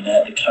in and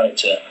the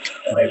character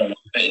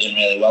fitted in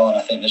really well. And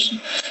I think there's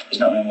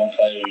not even one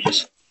player who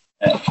just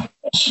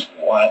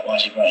why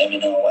is he brought him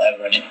in or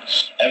whatever. And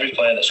every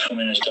player that's come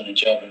in has done a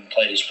job and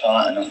played his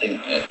part. And I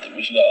think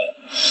we've got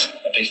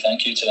a big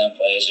thank you to them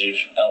players who've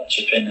helped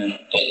chip in, and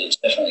it's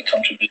definitely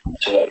contributed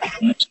to what we've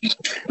done.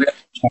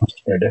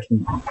 Very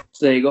different.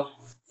 So there you go.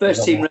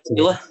 First team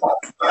regular.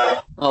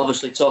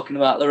 Obviously talking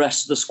about the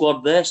rest of the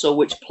squad there. So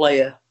which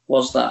player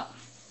was that?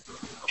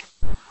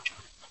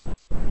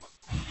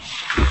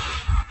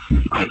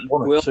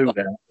 One or two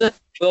down. We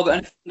all got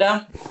anything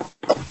down?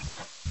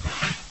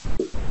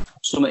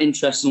 Something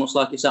interesting looks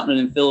like it's happening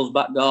in Phil's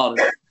back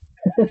garden.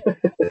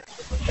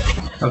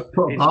 I've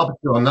put a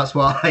barbecue on, that's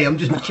why I'm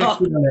just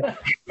checking on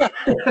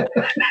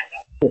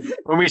it.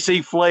 When we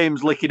see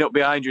flames licking up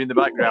behind you in the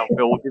background,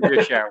 Phil, we'll give you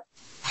a shout.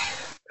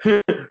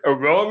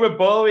 Aurora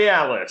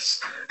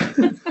Borealis.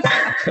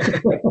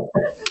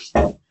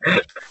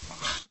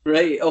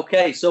 Right,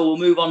 okay, so we'll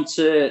move on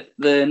to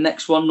the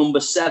next one, number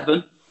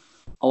 7.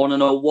 I want to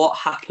know what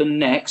happened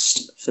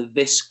next for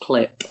this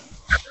clip. Give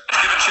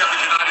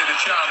Sheffield United a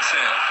chance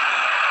here.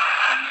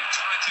 In the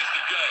tightest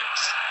of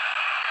games.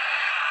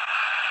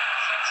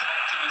 Sense of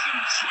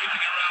optimism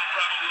sweeping around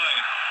Bramall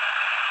Lane.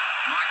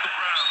 Michael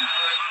Brown,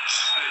 very much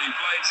the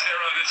Blades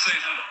hero this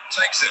season,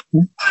 takes it.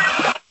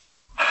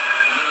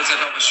 Limited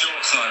on the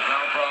short side.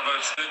 Raul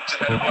Bravo stood to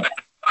head away.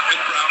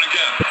 Hit Brown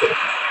again.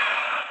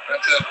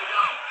 Better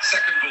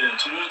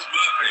towards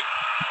Murphy.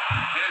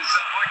 Here's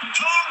Michael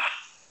Tom.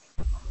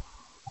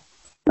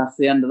 That's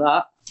the end of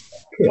that.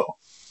 Cool.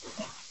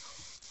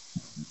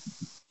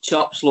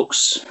 Chops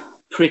looks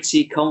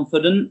pretty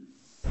confident.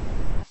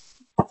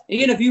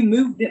 Ian, have you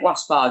moved it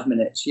last 5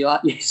 minutes? You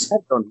like yes?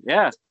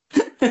 Yeah.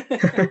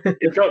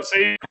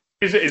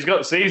 He's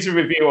got Caesar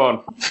review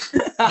on.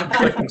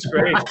 Clicking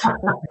screen.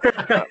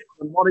 The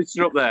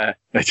monitor up there.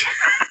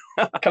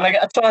 Can I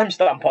get a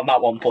timestamp on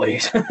that one,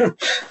 please?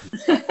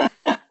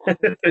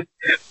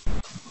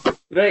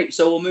 Great.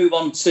 So we'll move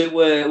on to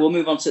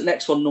the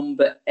next one,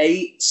 number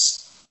 8.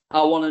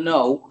 I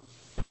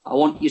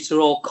want you to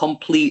all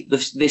complete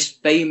this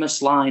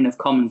famous line of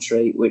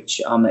commentary,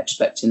 which I'm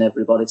expecting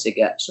everybody to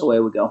get. So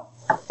here we go.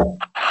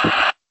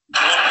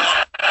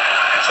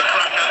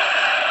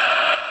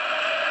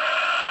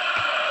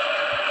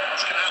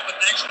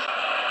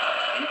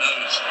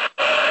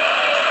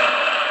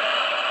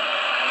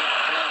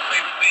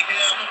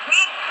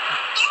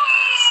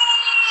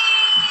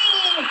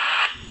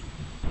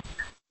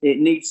 It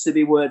needs to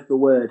be word for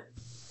word.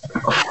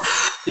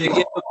 To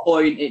get a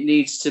point, it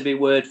needs to be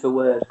word for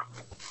word.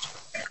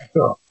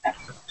 Sure.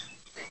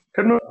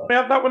 Can we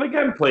have that one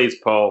again, please,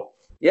 Paul?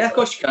 Yeah, of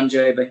course you can,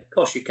 JB. Of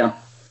course you can.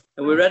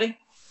 Are we ready?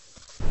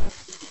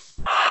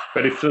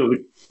 Ready for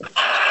it.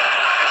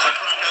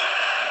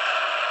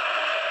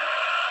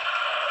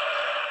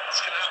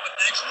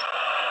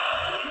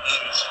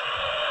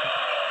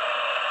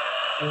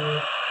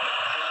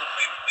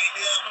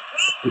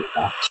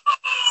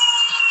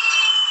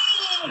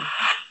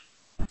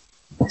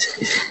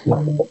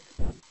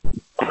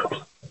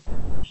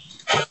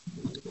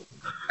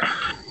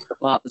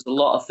 Wow, there's a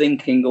lot of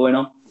thinking going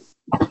on.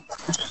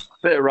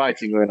 Bit of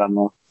writing going on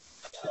there.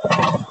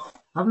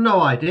 I've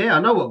no idea. I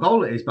know what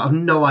goal it is, but I've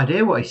no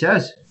idea what he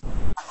says.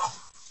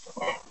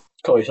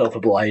 Call yourself a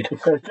blade.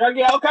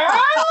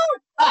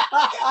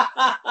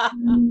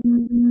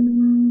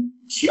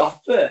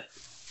 Chopper.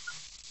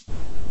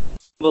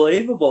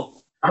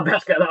 Unbelievable. I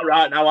best get that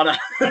right now, Anna.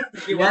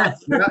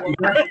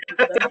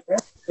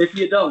 If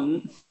you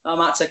don't, I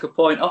might take a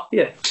point off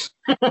you.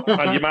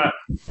 And you might.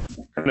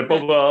 And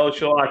above all,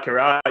 she'll like a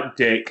right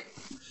dick.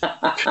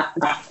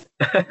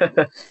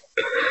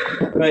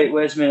 Right,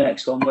 where's my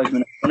next one?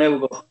 Here we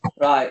go.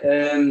 Right,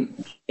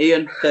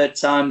 Ian, third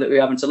time that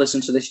we're having to listen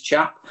to this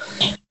chap.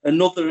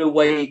 Another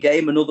away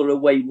game, another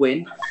away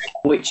win.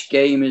 Which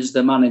game is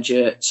the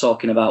manager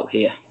talking about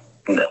here?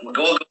 We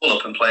go a goal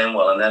up and playing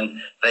well, and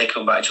then they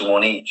come back to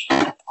one each.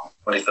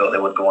 But he thought they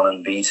would go on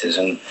and beat us,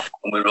 and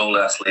when we rolled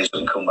our sleeves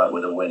and come back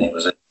with a win, it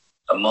was a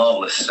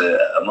marvellous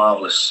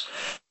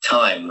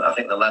time. I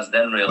think the lads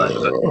then realised.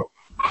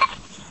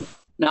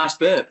 Nice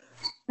burp.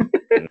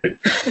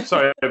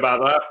 Sorry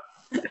about that.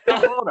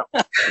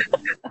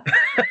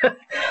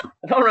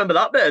 I don't remember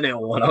that bit of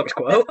Neil Warnock's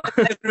quote.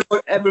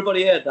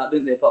 Everybody heard that,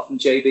 didn't they? Apart from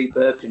JB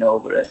burping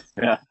over it.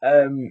 Yeah.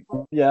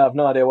 Yeah, I've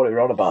no idea what he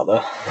wrote about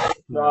there.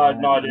 No, I have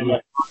no idea,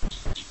 mate.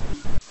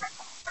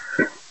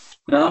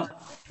 No?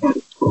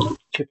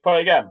 Should we play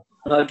again?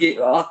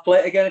 I'll play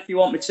it again if you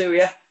want me to,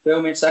 yeah?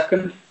 Bear me a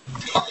second.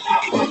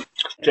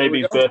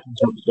 JB's birthday.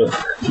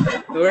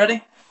 You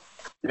ready?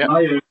 Yeah.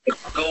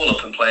 Goal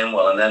up and playing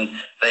well, and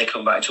then they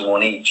come back to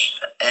one each.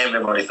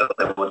 Everybody thought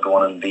they would go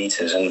on and beat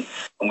us, and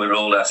when we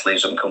rolled our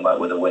sleeves up and come back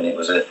with a win, it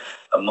was a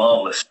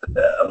marvellous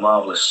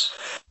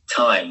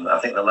time. I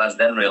think the lads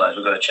then realised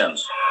we've got a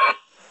chance.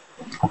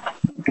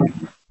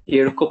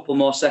 Here, a couple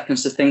more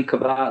seconds to think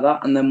about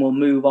that, and then we'll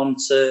move on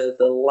to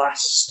the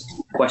last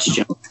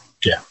question.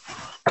 Yeah.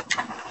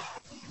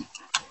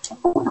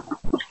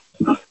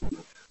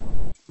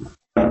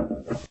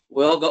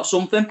 We all got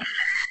something?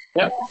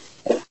 Yep.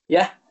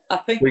 Yeah,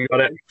 happy? We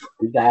got it.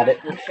 We got it.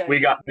 Okay. We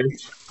got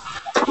this.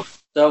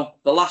 So,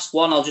 the last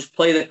one, I'll just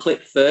play the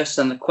clip first,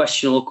 and the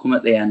question will come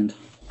at the end. To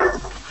be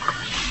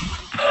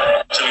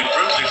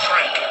brutally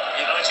frank,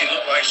 United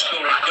look like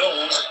scoring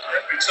goals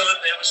every time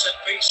they have a set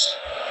piece.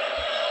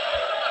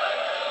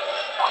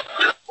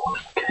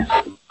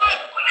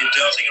 You're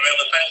darting around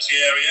the penalty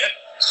area,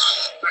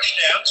 smashed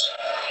out.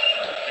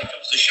 Here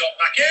comes the shot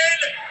back in.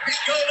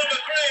 It's goal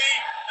number 3,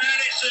 and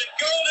it's a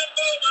golden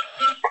moment.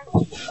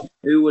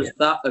 Who was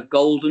that a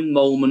golden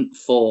moment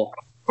for?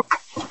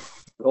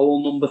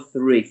 Goal number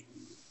 3.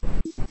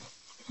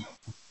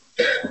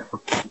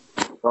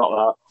 Got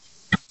that.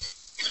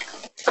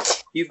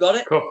 You got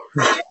it?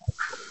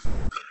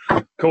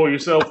 Call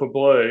yourself a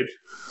blade.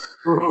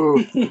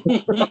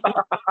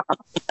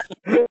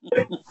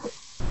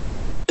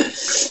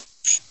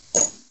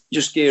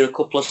 Just give it a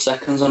couple of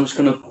seconds. I'm just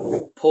going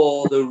to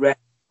pour the rest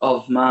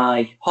of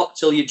my Hot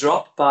Till You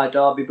Drop by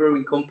Derby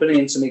Brewing Company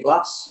into my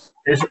glass.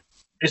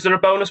 Is there a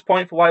bonus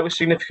point for why it was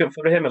significant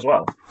for him as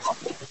well?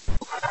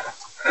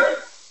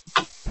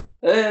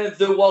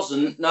 There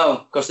wasn't,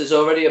 no, because there's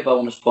already a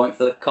bonus point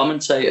for the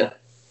commentator.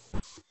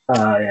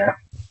 Yeah.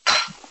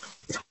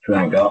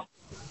 Thank God.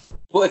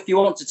 But if you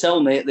want to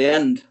tell me at the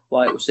end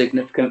why it was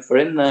significant for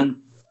him,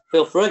 then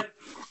feel free.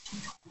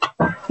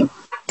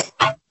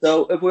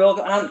 So have we all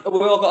got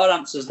our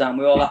answers down?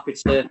 We're all happy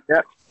to...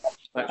 Yep.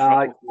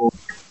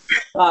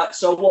 Right,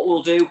 so what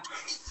we'll do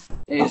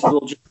is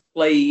we'll just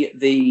play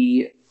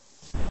the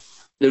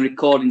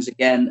recordings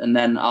again, and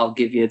then I'll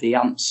give you the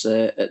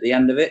answer at the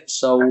end of it.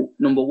 So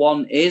number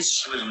one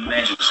is... It was a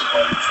major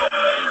disappointment for me.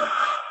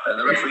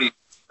 The referee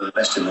was the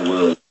best in the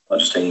world, not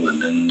just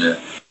England, and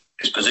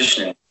his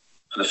positioning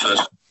for the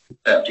first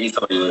step, he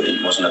thought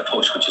it wasn't a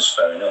push, which is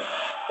fair enough.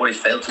 What he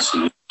failed to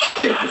see was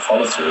the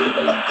follow-through that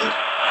the lad did.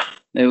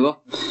 There we go.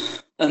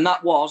 And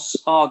that was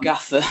our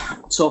gaffer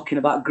talking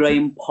about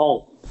Graham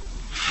Poll.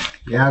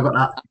 Yeah, I got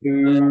that.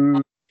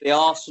 The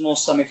Arsenal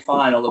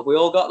semi-final. Have we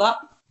all got that?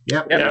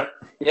 Yep. Yeah.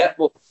 Yeah.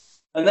 Well,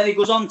 and then he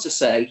goes on to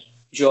say,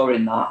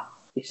 during that,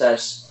 he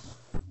says,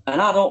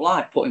 and I don't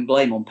like putting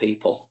blame on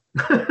people.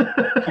 Come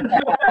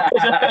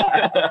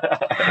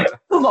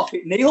off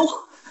it, Neil.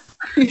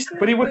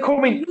 But he were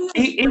coming.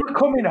 He were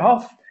coming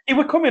off. He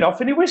were coming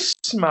off, and he was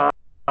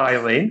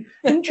smiling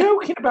and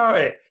joking about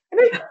it. And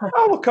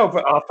I look over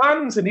at our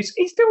fans, and he's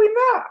doing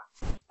that.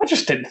 I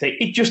just didn't think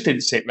it just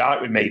didn't sit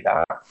right with me.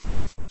 That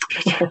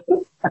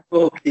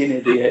fucking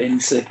idiot,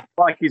 isn't he?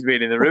 Like he's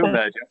been in the room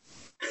there, Joe.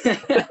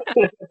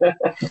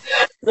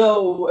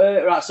 So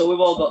right, so we've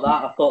all got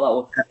that. I thought that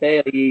was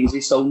fairly easy.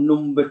 So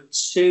number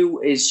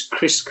 2 is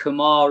Chris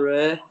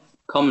Kamara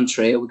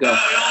commentary. Here we go.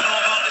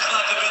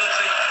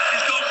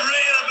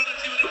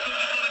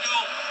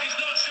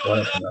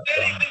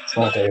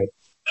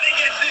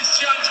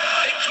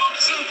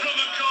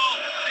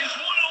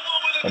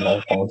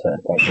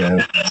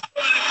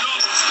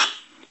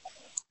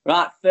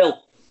 Right, Phil.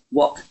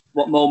 What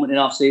moment in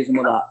our season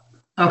was that?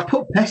 I've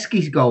put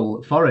Pesky's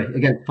goal at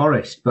against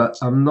Forest, but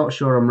I'm not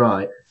sure I'm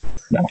right.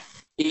 No.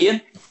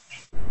 Ian?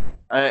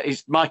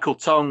 It's Michael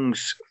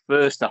Tong's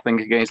first, I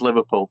think, against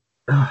Liverpool.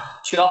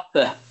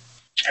 Chopper?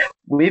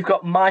 We've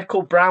got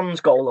Michael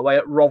Brown's goal away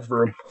at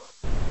Rotherham.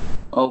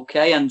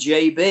 Okay, and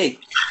JB?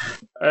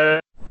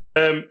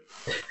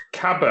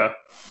 Cabba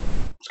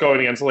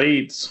scoring against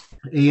Leeds.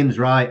 Ian's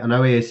right. I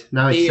know he is.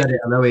 Now he's said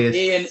it. I know he is.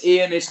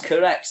 Ian is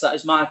correct. That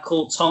is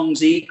Michael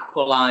Tong's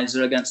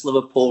equaliser against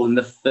Liverpool in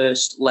the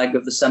first leg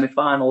of the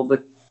semi-final of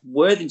the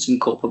Worthington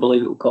Cup, I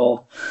believe it was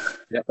called.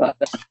 Yeah.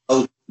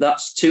 So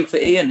that's 2 for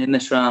Ian in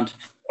this round.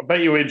 I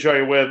bet you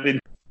enjoy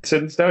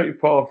Worthingtons, don't you,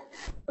 Paul?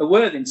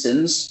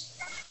 Worthingtons?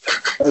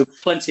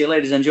 Plenty of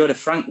ladies enjoyed a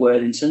Frank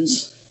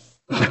Worthingtons.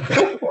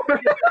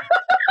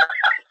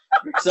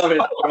 Sorry,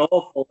 that's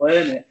awful,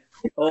 weren't it?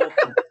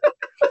 Awful.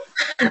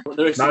 But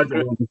there is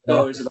Nigel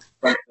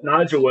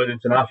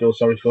Worthington, I feel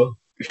sorry for.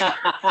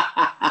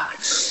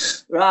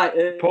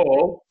 Right.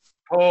 Paul,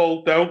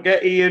 don't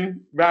get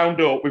Ian round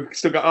up. We've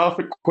still got half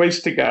a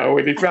quiz to go.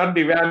 And if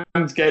Randy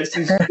Rams gets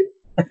his...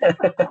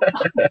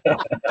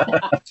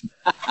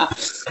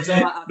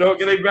 Don't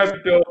get him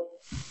round up.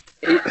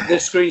 The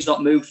screen's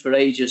not moved for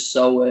ages,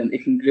 so he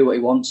can do what he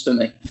wants to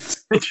me.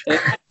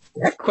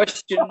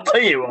 Question... For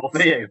you.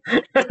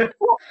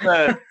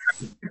 Right,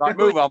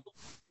 move on.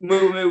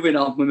 We're moving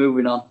on.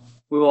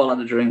 We've all had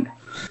a drink.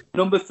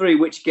 Number 3,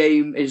 which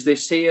game is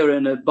this here?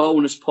 And a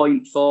bonus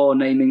point for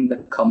naming the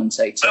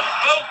commentator.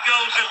 Both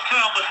goals have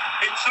come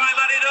in time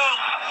added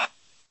on.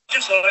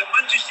 Just like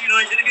Manchester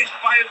United against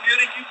Bayern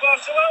Munich in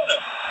Barcelona.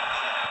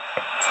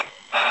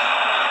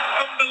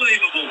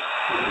 Unbelievable.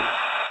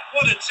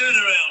 What a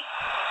turnaround.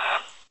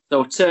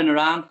 So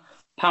turnaround,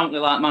 apparently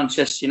like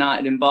Manchester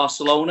United in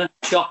Barcelona.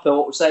 Chopper,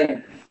 what we're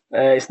saying?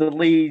 It's the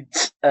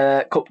Leeds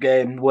Cup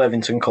game,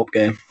 Worthington Cup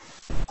game.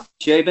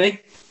 JB?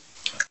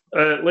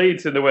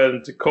 Leeds in the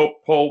Worthington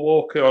Cup, Paul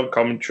Walker on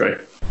commentary.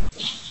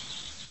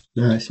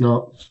 No, it's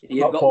not.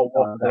 You've got Paul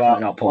Walker.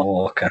 Definitely not Paul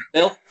Walker.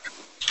 Bill?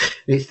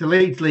 It's the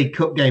Leeds League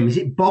Cup game. Is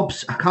it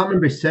Bob's? I can't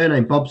remember his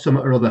surname. Bob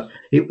something or other.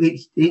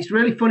 It's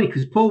really funny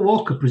because Paul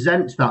Walker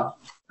presents that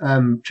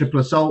Triple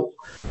Assault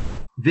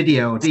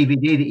video or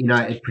DVD that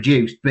United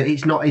produced, but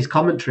it's not his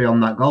commentary on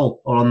that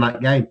goal or on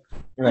that game.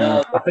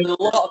 I think a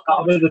lot of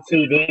that'll be the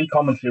TV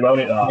commentary, won't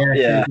it? That?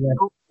 Yeah.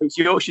 It's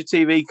Yorkshire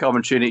TV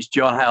commentary and it's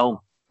John Helm.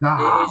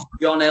 It is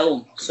John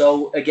Elm.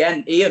 So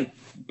again, Ian,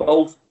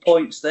 both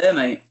points there,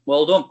 mate.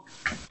 Well done.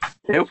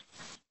 Yep.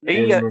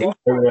 He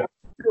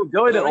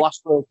enjoyed it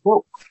last World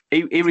Cup.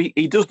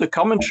 He does the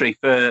commentary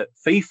for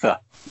FIFA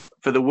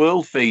for the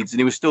world feeds, and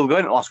he was still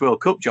going at last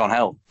World Cup. John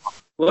Helm.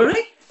 Were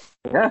he?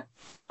 Yeah.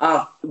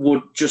 I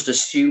would just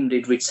assumed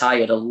he'd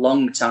retired a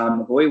long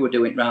time ago. He were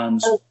doing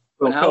rounds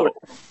for an hour.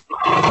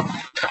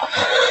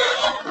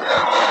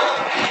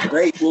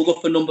 Great, we'll go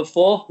for number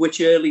 4. Which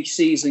early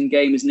season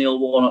game is Neil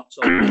Warnock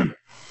talking?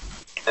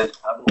 And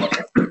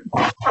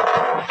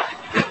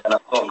I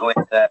thought going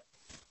there,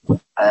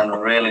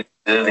 and really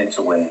deserving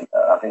to win.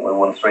 I think we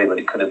won 3, but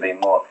it could have been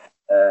more.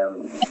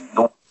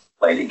 The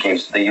way it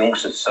gives the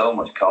youngsters so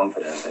much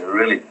confidence. They're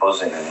really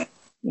buzzing. And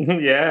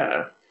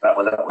Yeah. that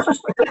was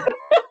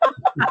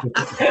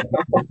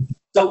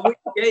So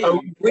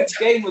which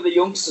game were the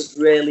youngsters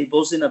really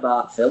buzzing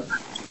about, Phil?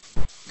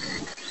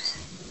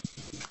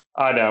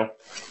 I know.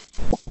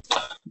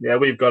 Yeah,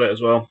 we've got it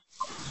as well.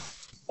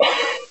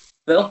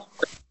 Phil?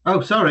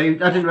 Oh,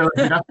 sorry. I didn't realise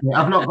you'd asked me.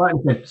 I've not got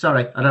anything.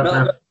 Sorry. I don't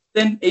know.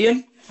 Then Ian?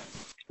 Is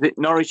it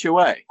Norwich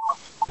away?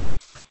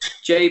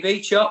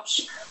 JB,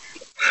 Chops?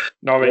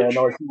 Norwich.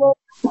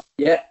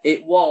 Yeah,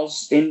 it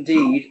was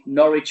indeed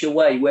Norwich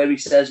away, where he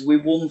says we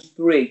won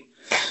 3.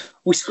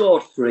 We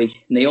scored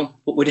 3, Neil,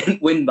 but we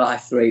didn't win by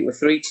 3. We're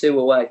 3-2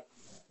 away.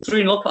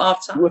 3-0 up at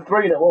half time. We're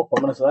 3-0 up,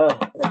 I'm going to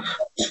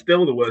say.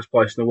 Still the worst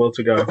place in the world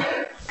to go.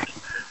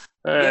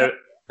 The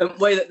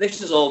way that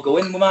this is all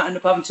going, we might end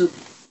up having to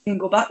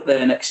go back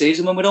there next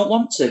season when we don't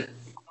want to.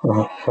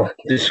 Oh,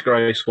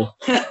 disgraceful.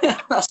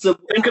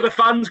 Think of the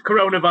fans,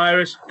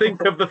 coronavirus.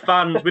 Think of the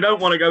fans. We don't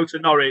want to go to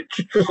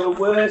Norwich. The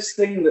worst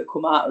thing that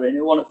come out of it,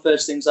 and one of the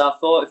first things I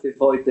thought if we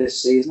avoid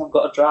this season, I've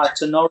got to drive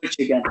to Norwich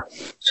again.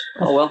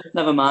 Oh well,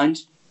 never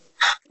mind.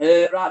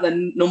 Right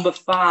then, number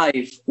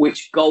 5.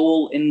 Which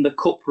goal in the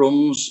cup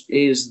runs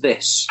is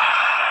this?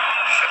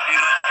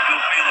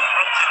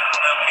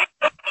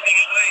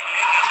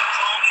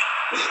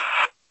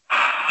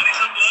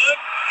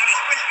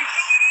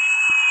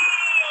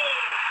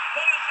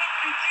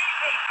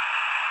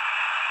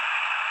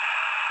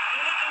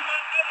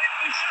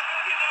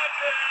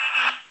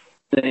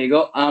 There you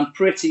go. I'm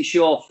pretty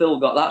sure Phil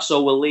got that,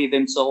 so we'll leave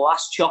him to the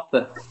last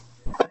chopper.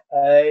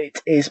 It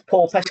is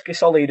Paul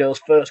Pesky-Solido's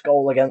first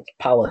goal against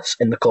Palace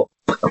in the cup.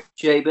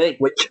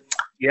 JB? Which?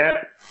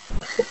 Yeah.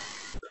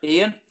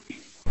 Ian?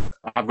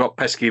 I've got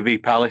Pesky v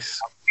Palace.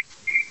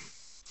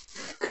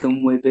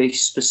 Can we be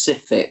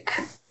specific?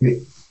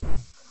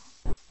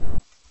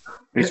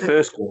 His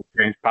first goal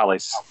against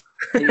Palace.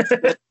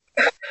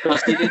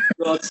 Because he did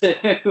score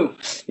 2.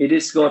 He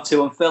did score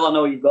 2. And Phil, I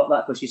know you've got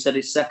that because you said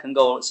his second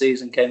goal of the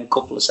season came a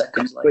couple of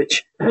seconds later.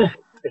 Which,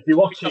 if you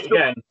watch it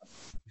again,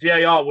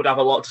 VAR would have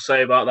a lot to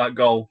say about that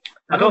goal.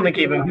 I don't think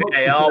even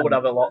VAR would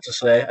have a lot to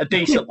say. A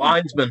decent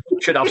linesman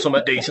should have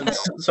something decent,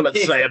 something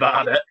to say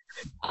about it.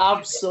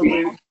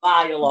 Absolute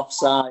mile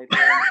offside.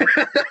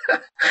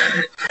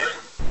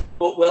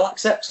 But we'll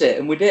accept it,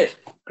 and we did,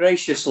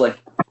 graciously.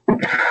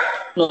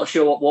 Not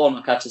sure what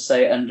Warnock had to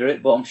say under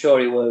it, but I'm sure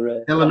he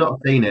were... Still have not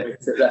seen it.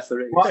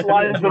 Referee.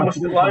 Linesman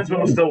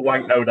was still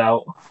wank, no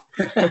doubt.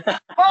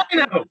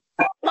 I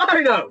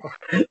know.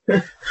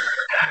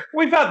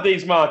 We've had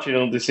these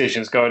marginal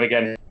decisions going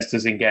against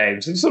us in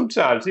games, and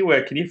sometimes they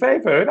work in your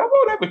favour. And I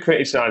won't ever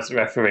criticise the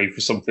referee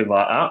for something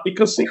like that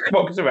because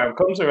what goes around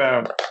comes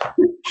around.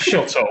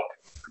 Shut up.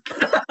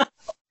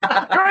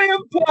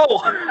 Graham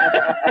Paul.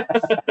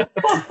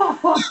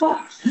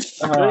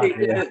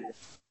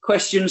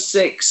 Question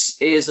 6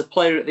 is a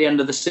player at the end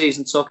of the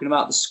season talking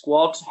about the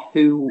squad.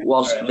 Who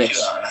was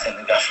this? I think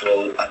the gaffer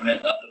will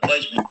admit that the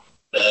players,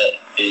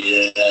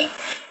 the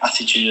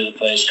attitude of the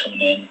players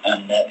coming in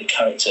and the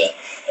character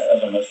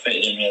of them have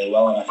fitted in really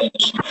well. And I think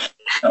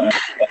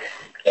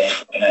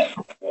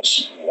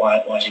why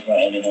is he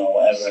brought him in or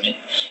whatever. And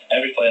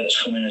every player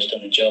that's come in has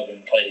done a job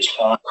and played his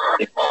part.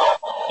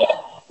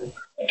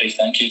 A big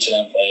thank you to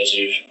them players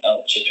who've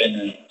helped chip in,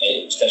 and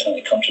it's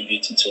definitely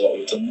contributed to what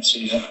we've done this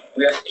season.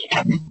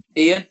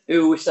 Ian,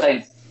 who are we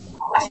saying?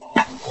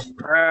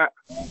 I'm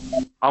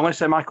going to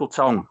say Michael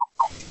Tong.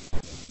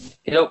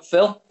 You know,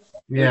 Phil?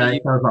 Yeah,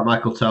 it sounds like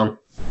Michael Tong.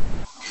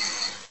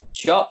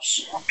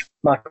 Chops?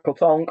 Michael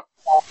Tong.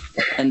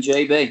 And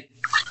JB?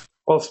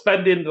 Well,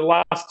 spending the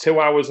last 2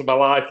 hours of my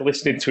life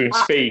listening to him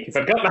speak, if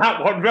I'd got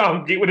that one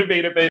wrong, it would have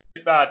been a bit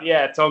bad.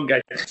 Yeah,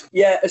 Tongi.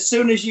 Yeah, as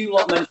soon as you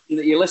lot mentioned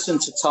that you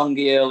listened to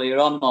Tongi earlier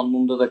on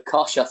Under the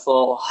Cosh, I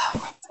thought,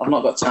 I've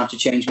not got time to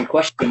change my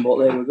question, but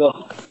there we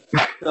go.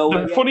 So,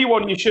 the funny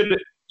one you should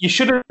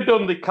have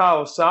done the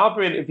Carlos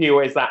Saba interview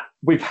is that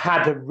we've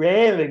had a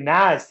really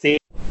nice season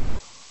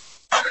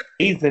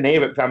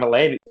here at Bramall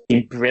Lane. It's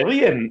been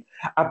brilliant.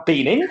 I've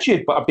been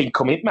injured, but I've been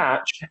coming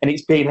March, and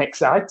it's been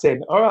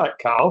exciting. All right,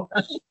 Carl.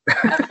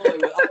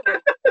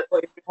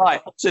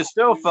 Right,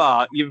 so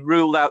far you've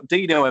ruled out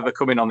Dino ever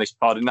coming on this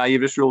pod, and now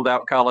you've just ruled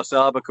out Carlos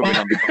Saba coming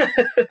on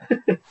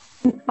the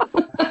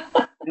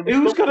pod.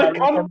 Who's got a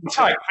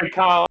contact for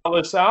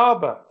Carlos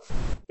Saba?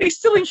 He's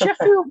still in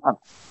Sheffield, man.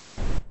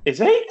 Is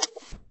he?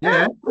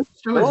 Yeah,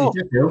 still is in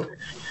Sheffield.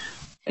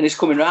 And he's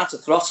coming round to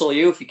throttle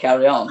you if you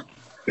carry on.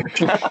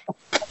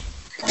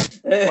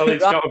 Well,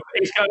 he's got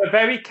a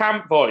very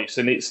camp voice,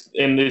 and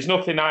there's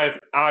nothing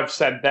I've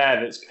said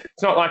there it's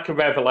not like a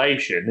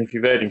revelation if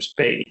you've heard him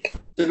speak.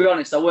 To be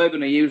honest, I were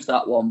going to use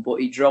that one,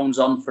 but he drones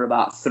on for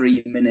about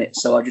 3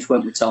 minutes, so I just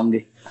went with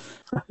Tongi.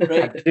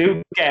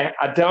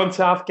 I don't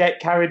have to get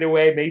carried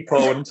away, me,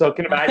 Paul, when I'm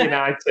talking about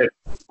United.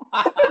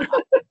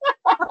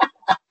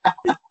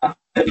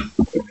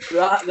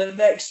 Right, the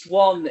next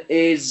one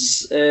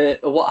is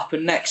what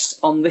happened next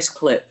on this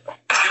clip.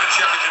 Let's give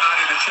Sheffield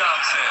United a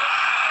chance here.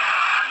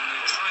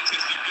 The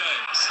tightest of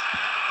games.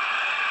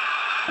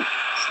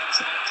 Sense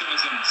of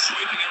optimism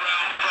sweeping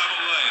around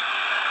Bramall Lane.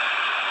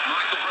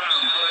 Michael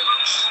Brown, very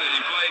much the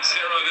Blades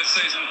hero this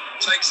season,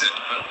 takes it,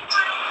 but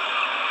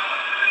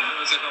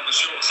lures it on the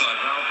short side.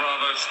 Now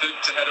Bravo stooped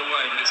to head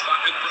away, but it's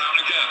back with Brown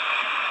again.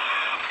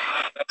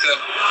 That's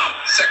a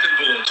second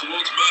ball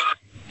towards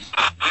Murphy.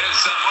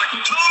 Here's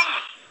Michael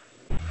Tong.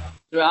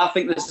 I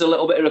think there's a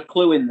little bit of a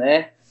clue in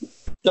there.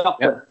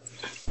 Chopper.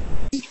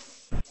 Yep.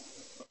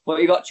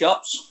 What you got,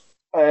 Chops?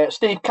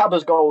 Steve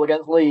Cabba's goal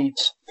against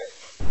Leeds.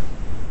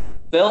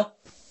 Bill?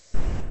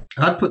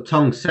 I'd put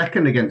Tongue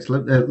second against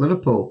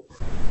Liverpool.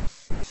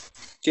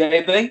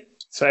 JB?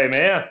 Same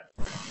here.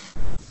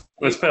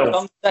 Where's Phil?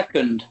 Tom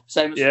second.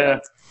 Same as Yeah.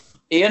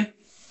 Phil. Ian?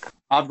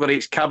 I've got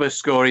it's Cabba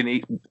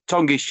scoring.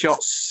 Tongue's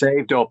shots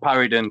saved or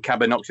parried, and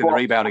Cabba knocks in the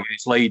rebound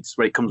against Leeds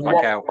where it comes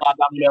back out.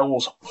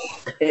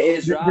 It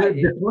is right.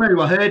 The player who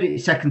I heard it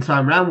second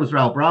time round was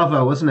Raul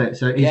Bravo, wasn't it?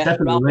 So he's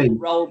definitely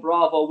Raul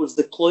Bravo was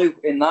the clue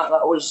in that.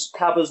 That was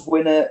Cabba's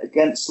winner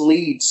against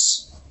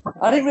Leeds.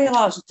 I didn't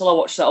realise until I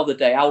watched that other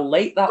day how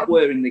late that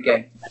were in the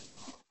game.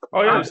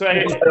 Oh, yeah,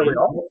 saying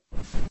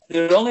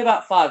There were only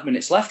about 5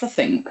 minutes left, I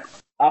think.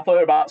 I thought it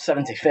was about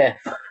 75th.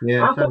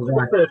 Yeah, I thought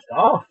the first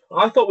half.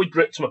 I thought we'd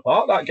ripped them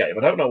apart that game.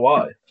 I don't know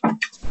why. I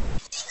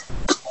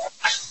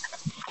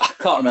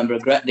can't remember a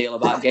great deal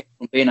about games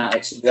from being at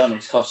it, to be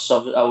honest, because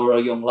I was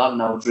a young lad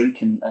and I was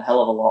drinking a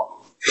hell of a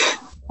lot.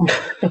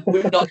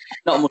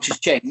 not much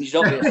has changed,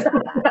 obviously.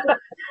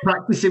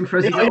 practicing for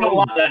his I don't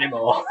like that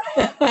anymore.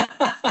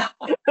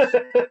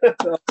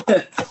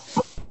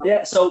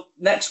 Yeah, so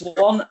next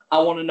one, I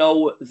want to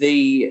know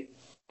the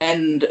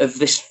end of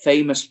this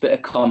famous bit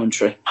of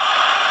commentary. What's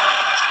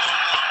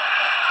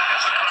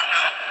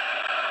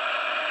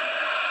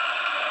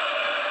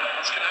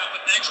going to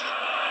happen next?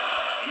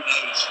 Who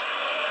knows?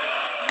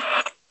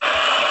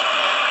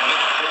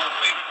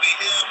 Liverpool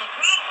favourite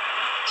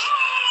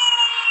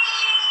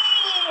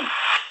here.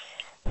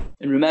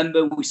 And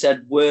remember, we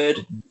said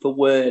word for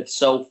word.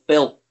 So,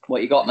 Phil,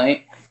 what you got,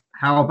 mate?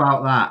 How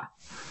about that?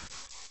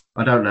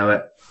 I don't know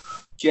it.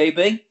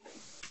 JB?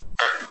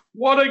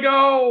 What a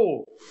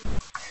goal!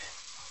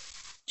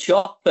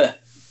 Chopper?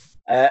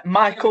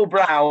 Michael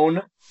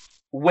Brown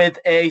with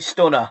a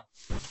stunner.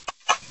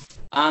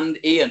 And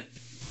Ian?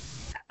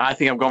 I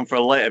think I've gone for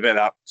a later bit of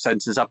that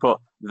sentence. I put,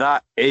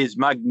 that is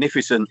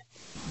magnificent.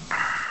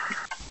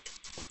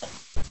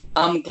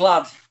 I'm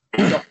glad,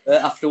 Chopper,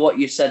 after what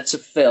you said to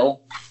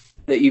Phil,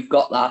 that you've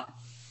got that.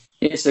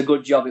 It's a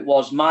good job. It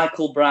was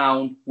Michael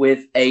Brown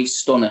with a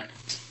stunner.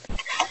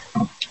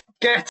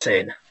 Get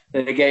in.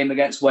 The game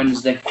against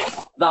Wednesday.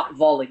 That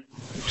volley.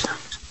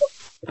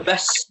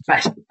 Best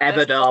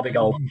ever derby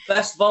goal.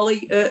 Best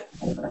volley at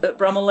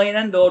Bramall Lane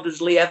End, or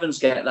does Lee Evans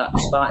get that?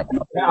 Despite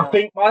I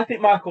think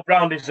Michael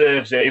Brown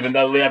deserves it, even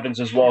though Lee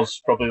Evans's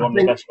was probably one of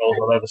the best goals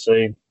I've ever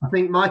seen. I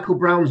think Michael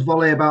Brown's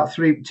volley about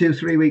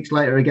 2-3 weeks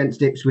later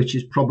against Ipswich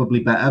is probably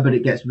better, but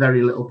it gets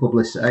very little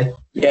publicity.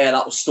 Yeah,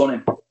 that was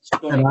stunning.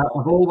 And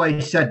I've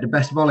always said the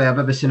best volley I've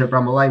ever seen at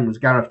Bramall Lane was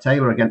Gareth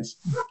Taylor against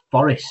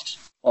Forest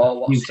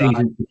a few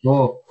seasons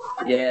before.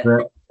 Yeah.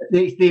 But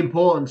it's the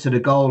importance of the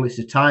goal, it's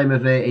the time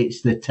of it,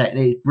 it's the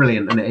technique. It's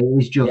brilliant, and it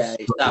is just... Yeah,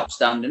 it's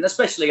outstanding,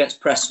 especially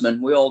against Pressman.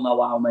 We all know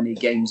how many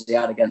games he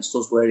had against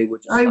us where he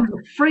would just... He was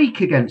a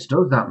freak against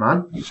us, that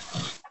man.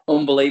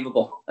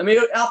 Unbelievable. I mean,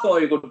 I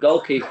thought he was a good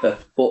goalkeeper,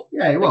 but...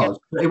 Yeah, he was.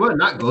 He weren't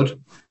that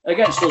good.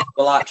 Against us,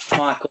 were like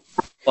Michael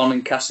Bon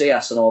and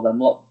Casillas and all them,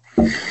 look,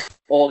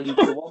 all into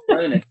one,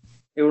 weren't he?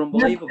 They were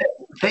unbelievable.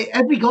 Yeah,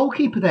 every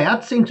goalkeeper they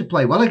had seemed to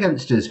play well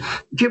against us.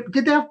 Did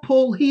they have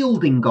Paul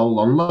Heald in goal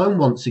on loan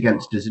once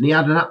against us, and he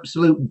had an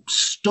absolute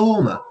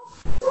stormer?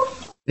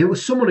 It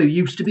was someone who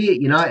used to be at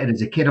United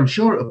as a kid. I'm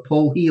sure it was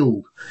Paul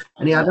Heald,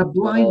 and he had a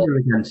blinder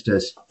against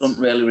us.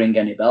 Doesn't really ring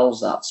any bells,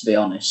 that, to be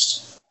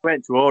honest.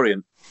 Went to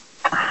Orient.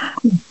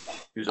 He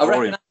was at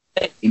Orient.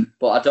 Him,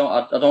 but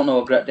I don't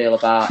know a great deal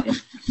about him.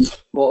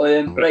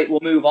 But great,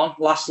 we'll move on.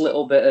 Last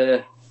little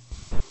bit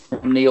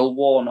of Neil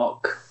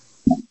Warnock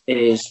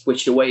is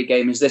which away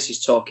game is this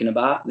he's talking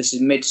about? This is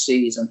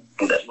mid-season.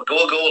 We go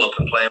a goal up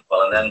and play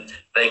well, and then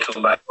they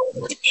come back.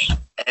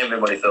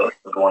 Everybody thought they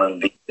were going and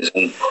beat us,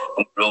 and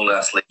we rolled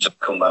our sleeves and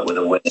come back with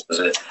a win. It was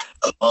a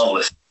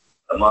marvellous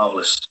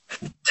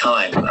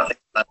time. I think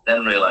I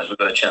then realised we've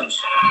got a chance.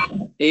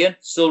 Ian,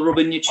 still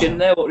rubbing your chin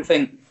there. What do you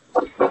think?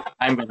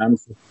 I'm going to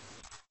answer.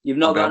 You've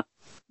not got...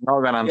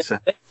 Not going to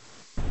answer.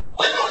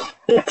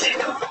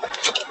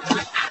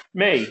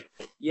 Me?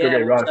 Yeah,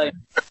 okay, right.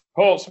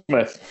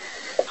 Portsmouth.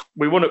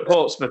 We won at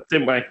Portsmouth,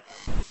 didn't we?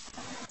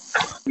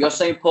 You're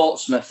saying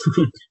Portsmouth.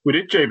 We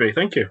did, JB.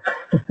 Thank you.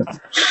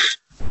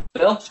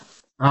 Phil?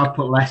 I'll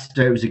put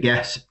Leicester. It was a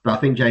guess, but I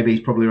think JB's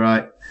probably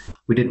right.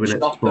 We did win it.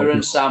 Stopper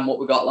and Sam, what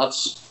we got,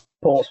 lads?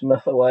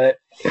 Portsmouth away.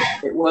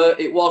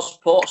 It was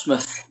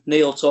Portsmouth.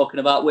 Neil talking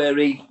about where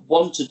he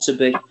wanted to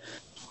be.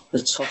 The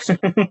tosser.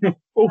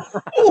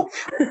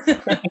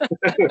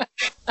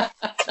 A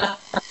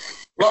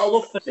lot of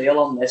love for Neil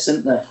on this,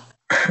 isn't there?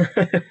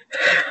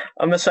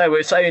 I'm going to say,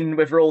 we're saying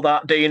we've ruled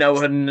out Dino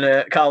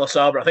and Carlos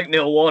Saber. I think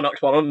Neil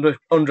Warnock's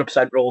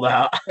 100% ruled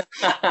out.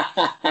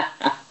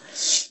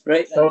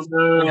 Right. Oh,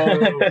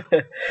 no.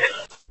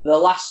 The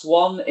last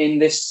one in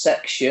this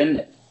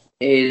section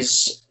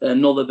is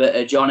another bit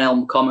of John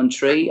Elm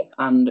commentary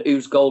and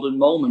whose golden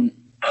moment.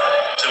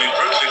 To be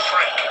brutally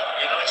frank,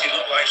 United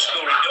look like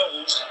scoring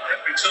goals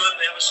every time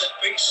they have a set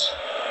piece.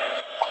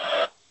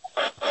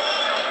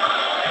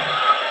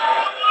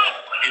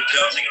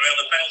 Darting around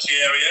the penalty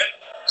area,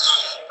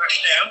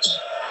 smashed out.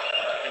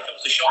 Here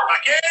comes the shot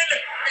back in.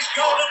 It's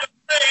goal number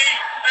 3,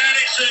 and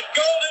it's a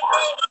golden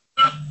moment.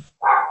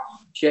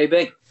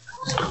 JB?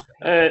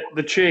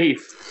 The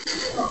Chief.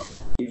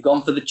 You've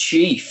gone for the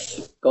Chief.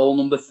 Goal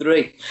number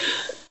 3.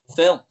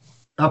 Phil?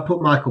 I'll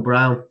put Michael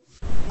Brown.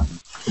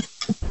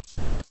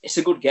 It's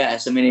a good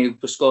guess. I mean, he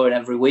was scoring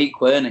every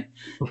week, weren't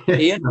he?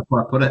 Ian? That's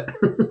where I put it.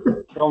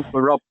 Gone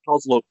for Rob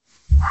Kozluk.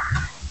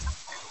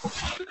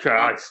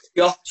 Christ.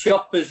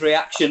 Chopper's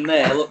reaction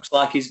there looks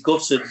like he's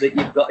gutted that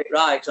you've got it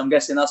right. So I'm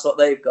guessing that's what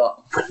they've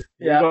got.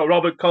 Yeah. Got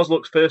Robert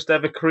Kozluk's first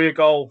ever career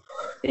goal.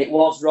 It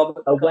was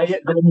Robert Away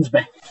at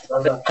Grimsby.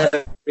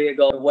 career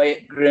goal away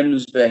at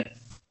Grimsby.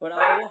 When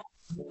I look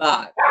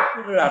back, I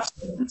could have had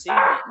 17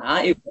 that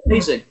night. It was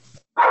easy.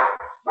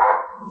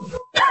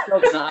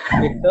 Dog's not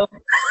happy, Phil.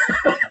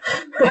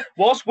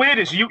 What's weird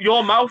is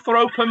your mouth are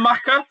open,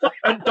 Macca,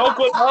 and Dog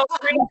was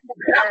open.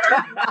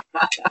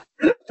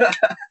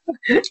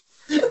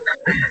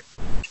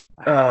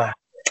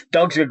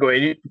 Dogs are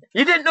going.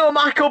 You didn't know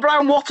Michael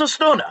Brown? What a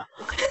stunner!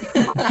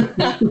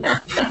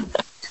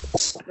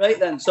 Right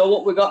then. So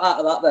what we got out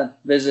of that then?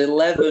 There's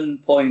 11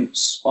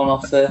 points on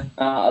offer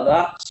out of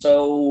that.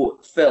 So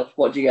Phil,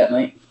 what do you get,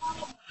 mate?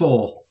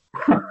 4.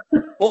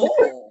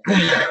 Oh.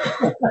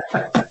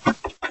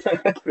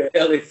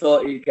 Really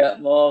thought you'd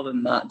get more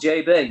than that.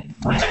 JB?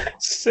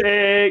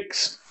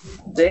 6.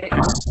 6.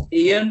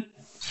 Ian?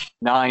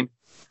 9.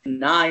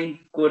 9.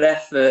 Good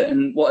effort.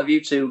 And what have you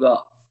two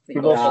got?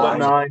 We've also got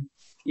 9.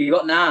 You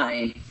got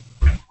 9.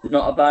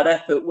 Not a bad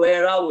effort.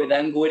 Where are we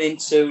then going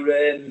into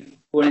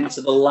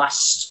the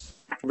last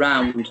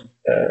round?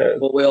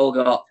 What we all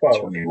got?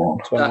 21.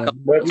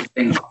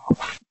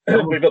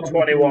 We've got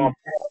 21.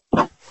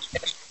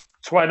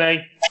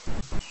 20.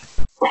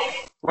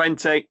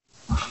 20.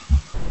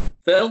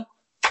 Phil?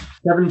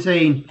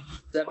 17.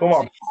 Come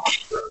on.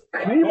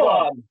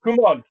 Come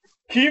on.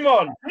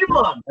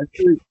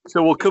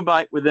 So we'll come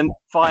back with the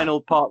final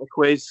part of the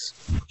quiz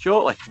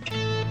shortly.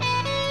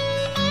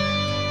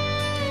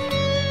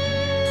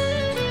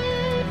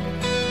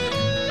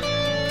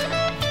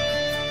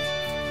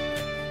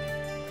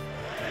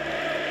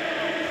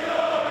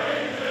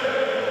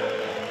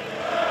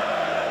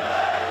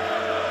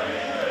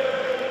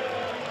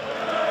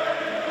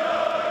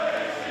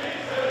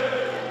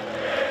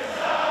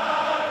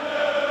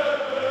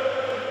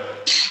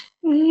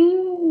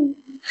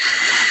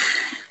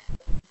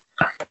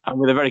 And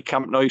with a very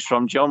camp noise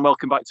from John,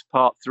 welcome back to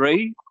part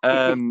 3.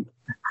 And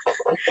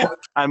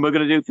we're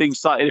going to do things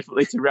slightly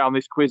differently to round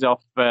this quiz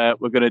off.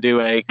 We're going to do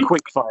a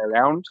quick fire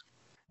round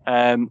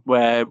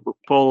where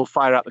Paul will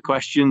fire out the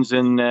questions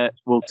and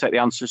we'll take the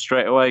answers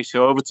straight away.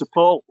 So over to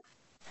Paul.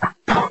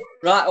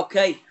 Right,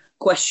 okay.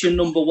 Question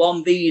number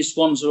 1. These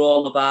ones are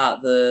all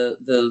about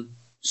the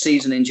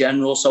season in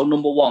general. So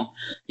number 1,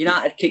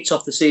 United kicked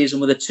off the season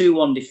with a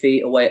 2-1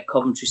 defeat away at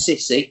Coventry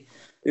City,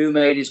 who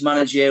made his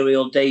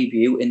managerial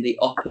debut in the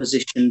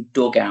opposition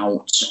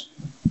dugout.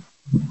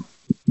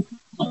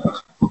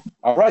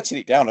 I'm writing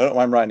it down. I don't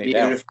mind writing it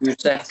down. A few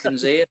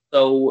seconds here.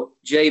 So,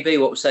 JB,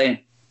 what we're saying?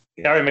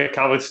 Gary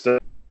McAllister.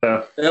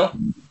 Phil?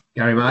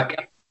 Gary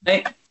Mack.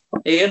 Hey,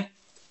 Ian?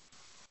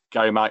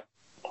 Gary Mack.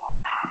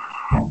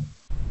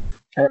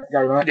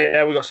 Gary Mack.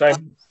 Yeah, we got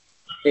same.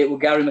 It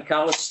was Gary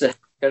McAllister.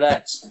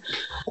 Correct.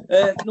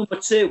 Number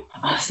 2,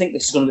 I think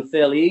this is going to be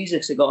fairly easy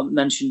because it got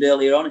mentioned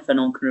earlier on, if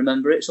anyone can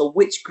remember it. So,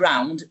 which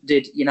ground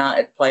did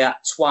United play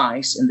at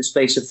twice in the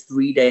space of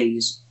 3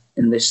 days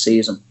in this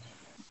season?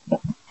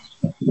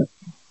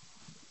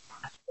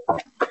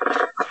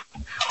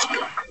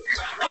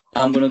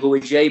 I'm going to go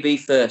with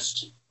JB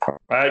first.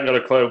 I ain't got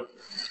a clue.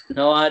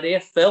 No idea.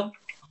 Phil?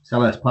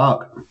 Selhurst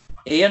Park.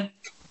 Ian?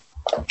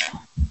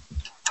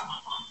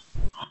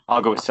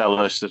 I'll go with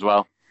Selhurst as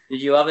well.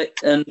 Did you have it?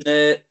 And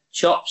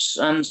Chops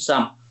and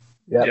Sam?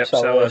 Yep,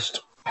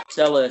 Selhurst.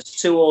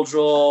 Selhurst. 2-2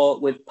 draw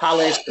with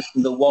Palace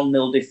and the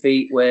 1-0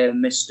 defeat where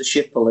Mr.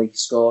 Shipley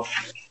scored.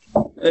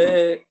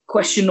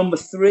 Question number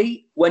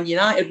 3. When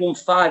United won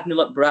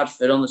 5-0 at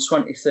Bradford on the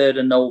 23rd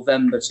of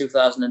November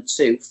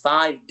 2002,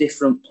 5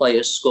 different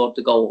players scored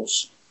the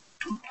goals.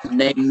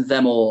 Name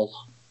them all.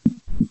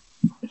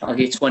 I'll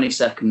give you 20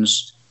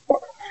 seconds.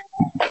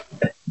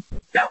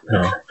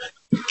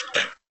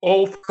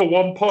 All for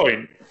 1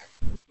 point?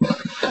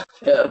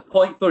 A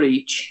point for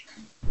each.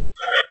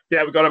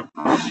 Yeah, we got him.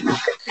 I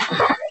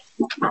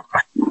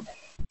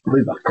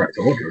believe that's correct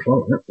order as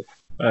well, isn't it?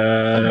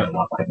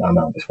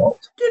 I'm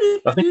default.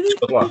 I think it's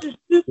good lad.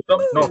 No,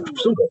 I've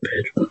still got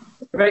page.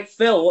 Right,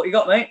 Phil, what you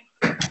got, mate?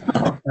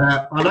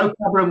 I know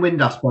Cabra and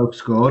Windass both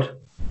scored.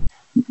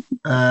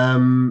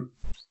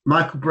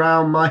 Michael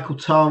Brown, Michael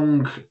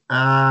Tong,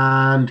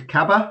 and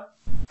Cabba.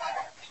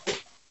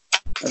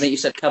 I think you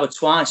said Cabba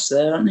twice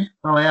there, haven't you?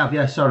 Oh, I have,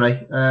 yeah,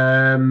 sorry.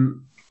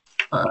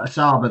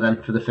 Saba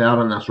then for the fair,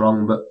 and that's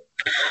wrong, but...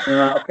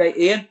 Okay,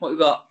 Ian, what you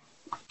got?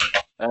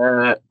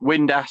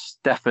 Windass,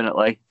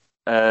 definitely.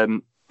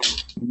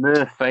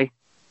 Murphy.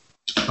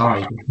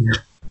 Oh,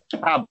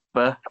 yeah.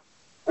 Abba.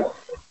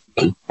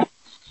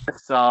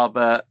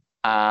 Saba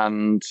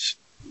and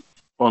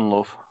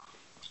Unlove.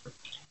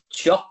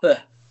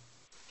 Chopper.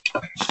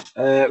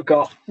 We've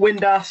got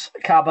Windass,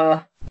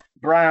 Cabba,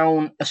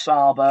 Brown,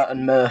 Asaba,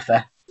 and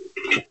Murphy.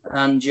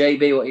 And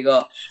JB, what you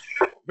got?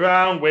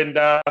 Brown,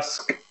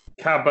 Windass,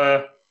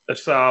 Cabba,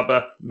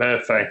 Asaba,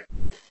 Murphy.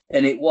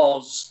 And it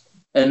was,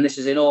 and this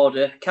is in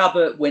order,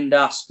 Cabot,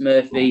 Windass,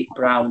 Murphy,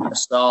 Brown,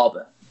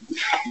 Asaba.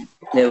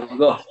 There we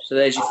go. So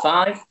there's your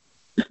 5.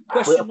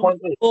 Question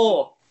number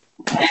 4.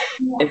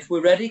 If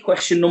we're ready,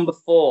 question number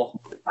 4.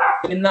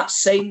 In that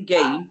same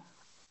game,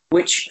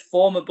 which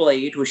former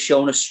Blade was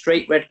shown a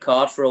straight red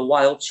card for a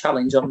wild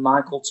challenge on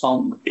Michael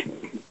Tong?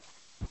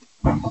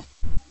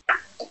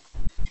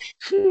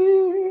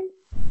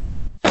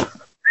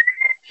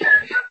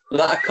 Was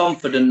that a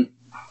confident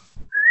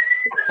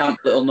camp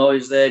little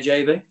noise there,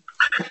 JB?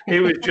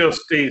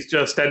 He's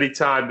just any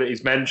time that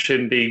he's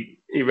mentioned, he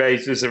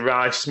raises a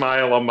wry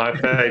smile on my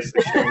face.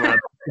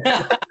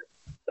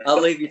 I'll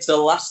leave you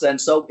till last then.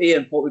 So,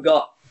 Ian, what we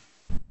got?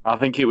 I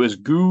think it was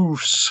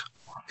Goose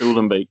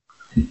Ulenbeek.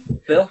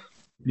 Phil?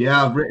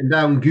 Yeah, I've written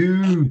down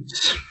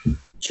Goose.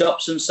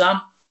 Chops and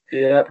Sam?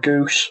 Yeah,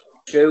 Goose.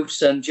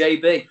 Goose and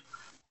JB?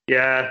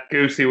 Yeah,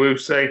 Goosey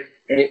Woosey.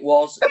 It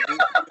was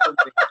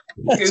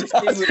Goosey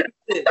Woosey.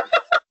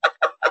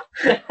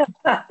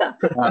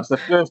 That's the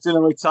first and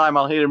only time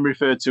I'll hear him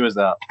referred to as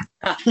that.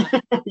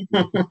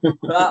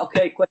 Right,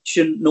 okay,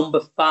 question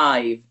number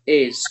 5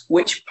 is,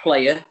 which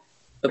player,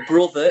 a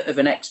brother of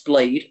an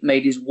ex-Blade,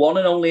 made his one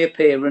and only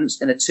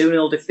appearance in a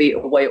 2-0 defeat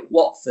away at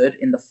Watford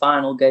in the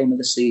final game of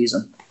the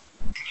season?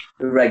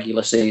 The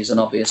regular season,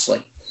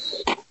 obviously.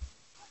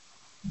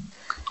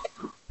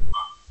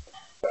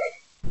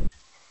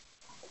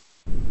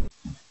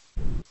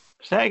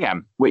 Say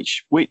again.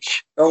 Which?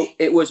 Oh,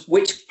 it was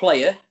which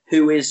player,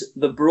 who is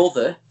the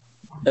brother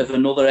of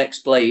another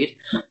ex-Blade,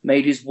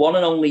 made his one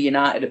and only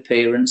United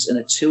appearance in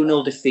a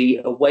 2-0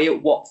 defeat away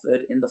at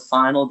Watford in the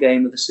final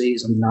game of the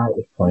season?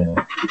 United player.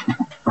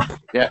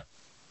 Yeah.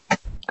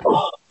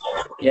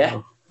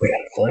 Yeah.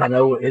 I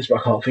know what it is, but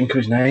I can't think of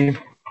his name.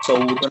 So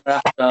we're going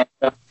to have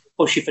to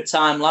push you for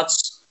time,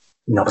 lads.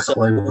 Not a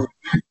clue.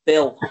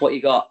 Bill, what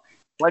you got?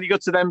 Why do you go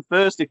to them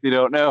first if they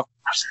don't know?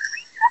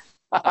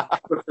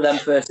 Go for them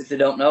first if they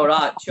don't know.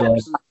 Right,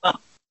 Chops and Sam.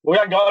 We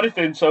ain't got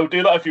anything, so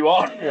do that if you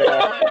want.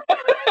 Yeah.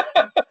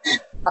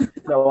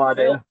 No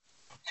idea.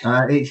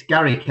 It's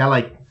Gary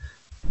Kelly.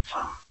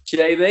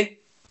 JB?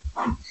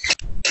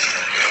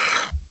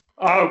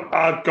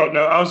 I've got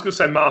no. I was going to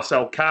say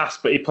Marcel Cass,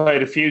 but he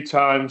played a few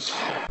times.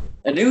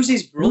 And who's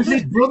his brother? Who's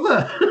his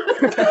brother?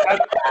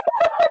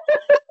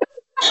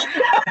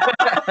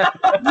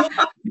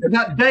 Is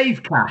that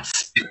Dave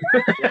Cass?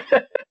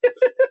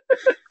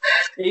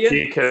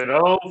 You can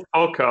all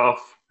fuck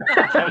off.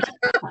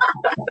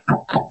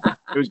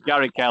 It was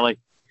Gary Kelly.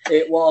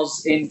 It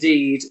was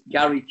indeed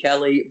Gary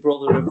Kelly,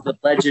 brother of the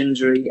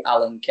legendary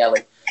Alan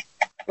Kelly.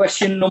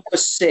 Question number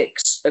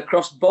 6.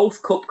 Across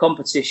both cup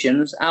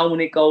competitions, how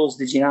many goals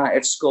did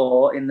United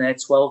score in their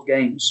 12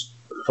 games?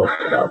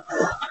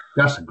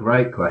 That's a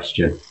great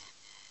question.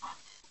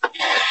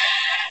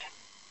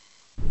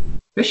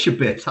 This should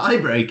be a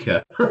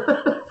tiebreaker.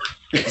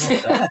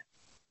 The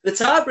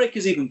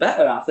tiebreaker's even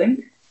better, I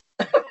think.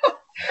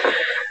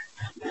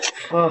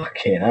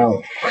 Fucking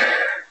hell.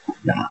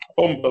 Nah.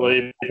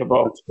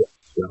 Unbelievable.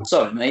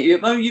 Sorry, mate.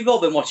 You've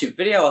all been watching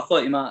video. I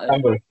thought you might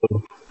have.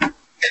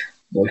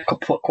 Well, we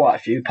put quite a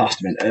few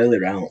past him in early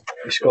round.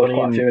 We scored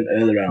quite a few in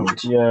early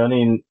rounds. Yeah, I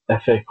mean,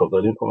 FA Cup,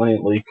 they didn't put any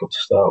in League Cup to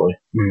start with.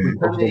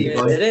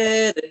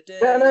 Yeah,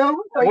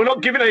 no, we're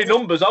not giving any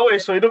numbers, are we?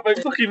 So it don't make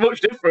fucking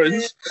much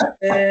difference.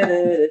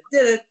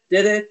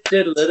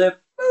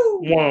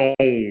 Wow.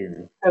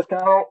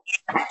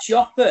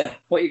 Chopper,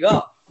 what you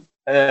got?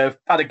 Had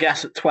a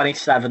guess at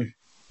 27.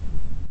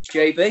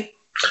 JB?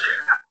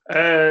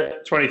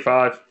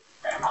 25.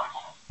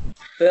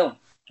 Phil?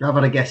 I've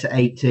had a guess at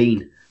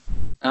 18.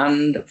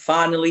 And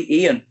finally,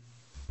 Ian.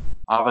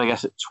 I've had a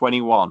guess at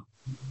 21.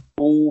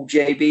 Oh,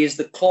 JB is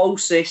the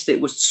closest.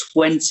 It was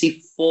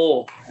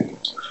 24.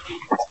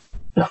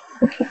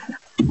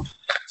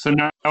 So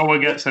no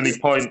one gets any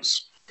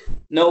points.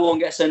 No one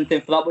gets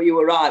anything for that, but you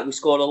were right. We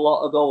scored a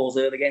lot of goals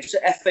early games. So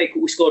FA Cup,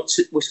 we scored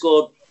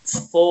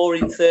 4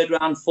 in third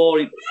round, 4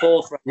 in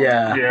fourth round.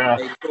 Yeah.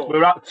 We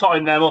were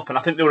totting them up, and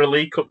I think there were a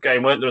League Cup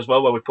game, weren't there, as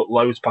well, where we put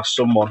loads past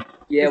someone.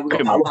 Yeah, we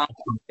got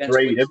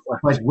three, didn't we?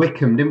 Played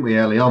Wickham, didn't we,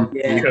 early on?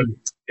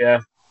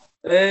 Yeah.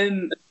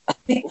 I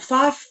think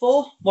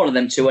 5-4. One of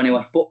them two,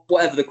 anyway. But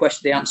whatever the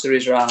question, the answer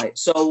is right.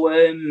 So,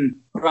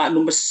 right,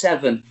 number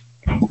 7.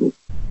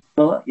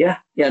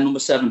 Number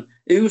 7.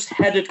 Whose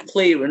headed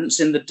clearance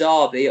in the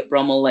derby at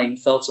Bramall Lane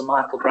fell to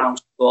Michael Brown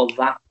to score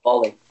that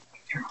volley?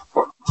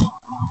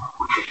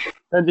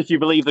 And if you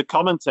believe the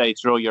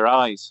commentator or your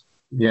eyes.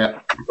 Yeah.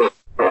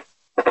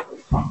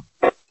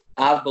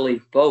 I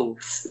believe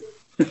both.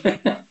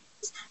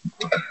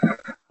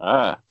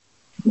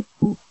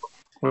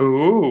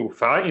 Ooh,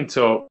 fighting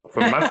talk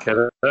from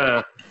Macca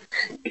there.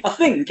 I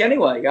think,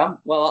 anyway. I'm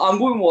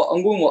going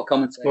what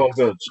commentator. Oh,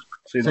 good.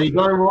 So you're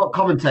going with what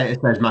commentator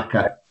says,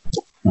 Macca?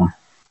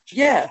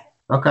 Yeah.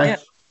 Okay.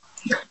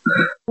 Yeah.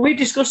 We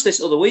discussed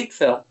this other week,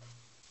 Phil.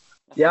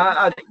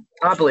 Yeah,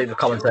 I believe the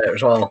commentator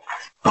as well.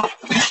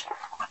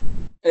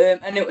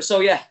 Anyway, so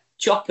yeah,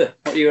 Chopper,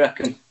 what do you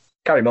reckon?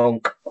 Gary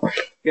Monk.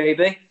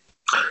 JB?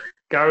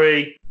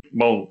 Gary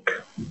Monk.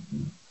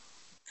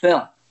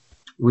 Phil?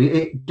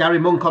 Gary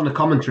Monk on the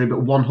commentary,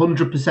 but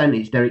 100%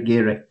 it's Derek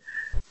Geary.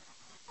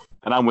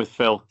 And I'm with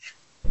Phil.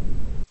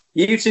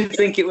 You two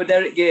think it was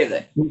Derek Geary?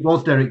 It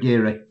was Derek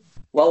Geary.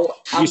 Well,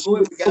 I'm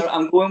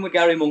going with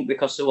Gary Monk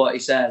because of what he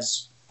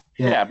says.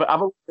 Yeah, but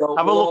have a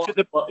look at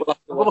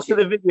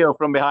the video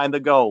from behind the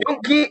goal.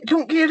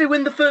 Don't Geary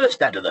win the first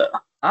header, though?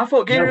 I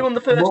thought Geary won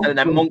the first header and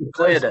then Monk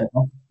cleared it.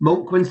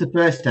 Monk wins the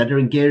first header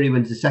and Geary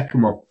wins the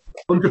second one.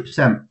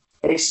 100%.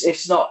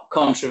 It's not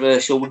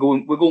controversial. We're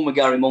going with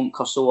Gary Monk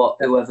because of what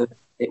whoever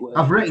it was.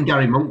 I've written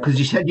Gary Monk because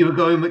you said you were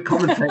going with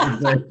commentators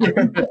there.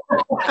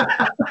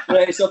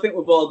 Right, so I think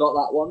we've all got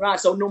that one. Right,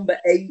 so number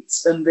 8,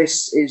 and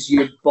this is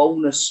your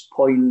bonus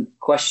point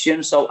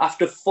question. So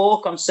after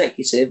 4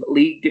 consecutive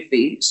league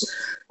defeats,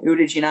 who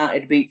did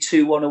United beat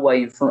 2-1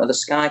 away in front of the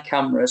Sky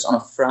cameras on a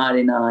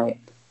Friday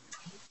night?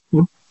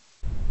 What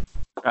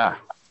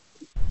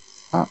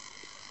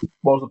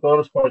was the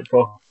bonus point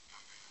for?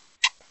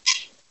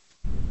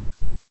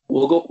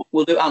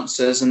 We'll do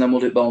answers and then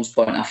we'll do bonus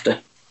point after.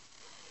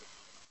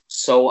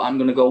 So I'm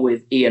going to go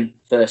with Ian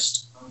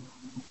first.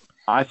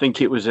 I think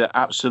it was an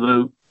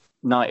absolute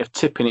night of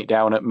tipping it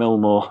down at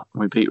Millmore.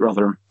 We beat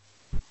Rotherham.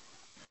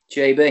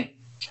 JB?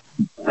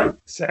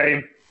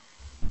 Same.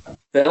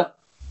 Phil?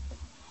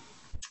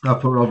 I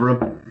put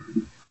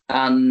Rotherham.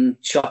 And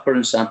Chopper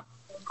and Sam?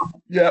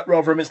 Yeah,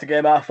 Rotherham is the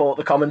game I thought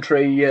the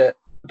commentary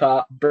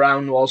part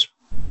Brown was.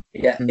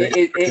 Yeah,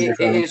 it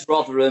is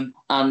Rotherham,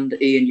 and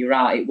Ian, you're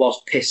right, it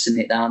was pissing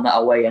it down. That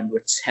away end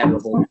were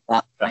terrible.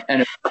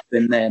 Anyone who's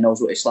been there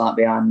knows what it's like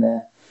behind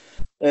there.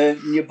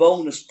 Your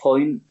bonus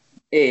point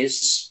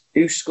is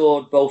who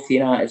scored both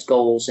United's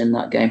goals in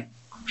that game?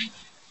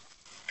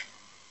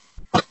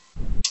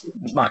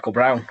 Michael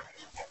Brown.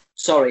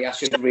 Sorry, I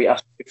should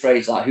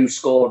rephrase that. Who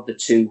scored the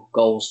 2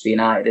 goals for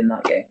United in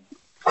that game?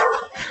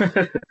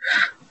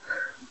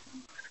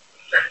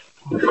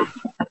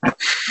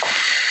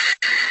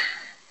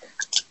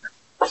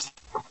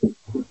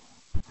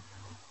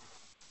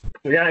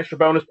 Do we get an extra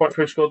bonus point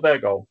for who scored their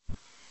goal?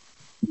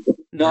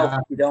 No,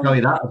 you don't. Tell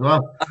you that as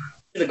well. I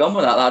should have gone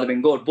with that. That'd have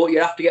been good. But you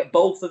have to get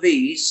both of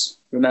these,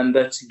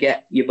 remember, to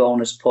get your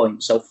bonus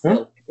point. So,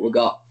 Phil, we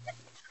got.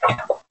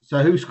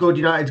 So who scored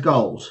United's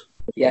goals?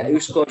 Yeah, who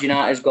scored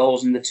United's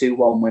goals in the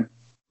 2-1 win?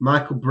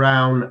 Michael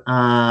Brown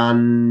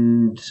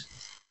and...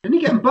 Didn't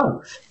he get them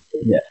both?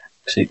 Yeah.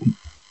 See.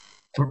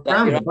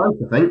 Brown got both,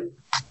 I think.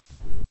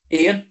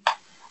 Ian?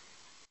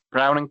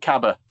 Brown and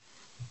Cabba.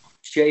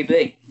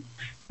 JB?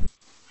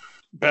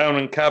 Brown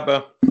and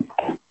Cabba.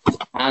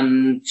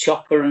 And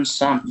Chopper and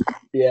Sam?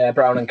 Yeah,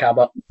 Brown and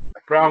Cabba.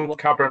 Brown,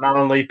 Cabra and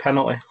Alan Lee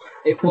penalty.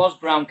 It was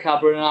Brown,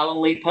 Cabra and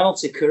Alan Lee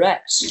penalty,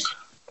 correct.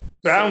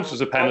 Browns was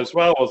a pen as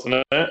well,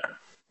 wasn't it?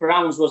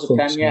 Browns was a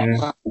pen, yeah.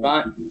 That's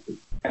right.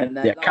 And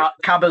then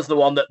Cabba's the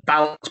one that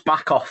bounced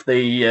back off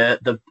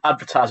the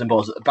advertising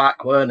boards at the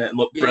back, weren't it? It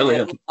looked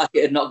brilliant. It looked like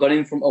it had not gone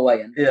in from away.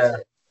 And yeah.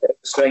 A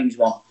strange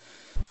one.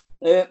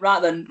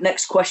 Right then,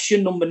 next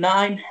question, number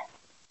 9.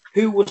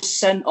 Who was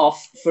sent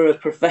off for a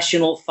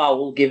professional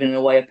foul giving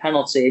away a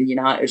penalty in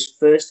United's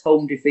first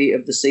home defeat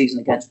of the season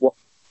against what?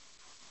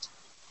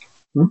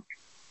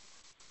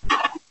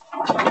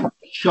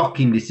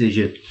 Shocking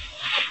decision.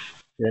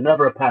 Yeah,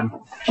 never a pen.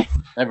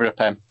 Never a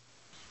pen.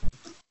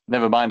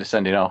 Never mind a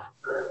sending off.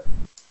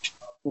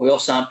 We all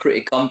sound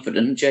pretty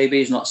confident.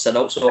 JB's not set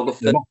up, so I'll go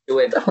first to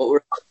him.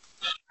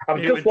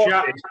 I've just watched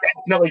it. It's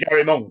definitely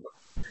Gary Monk.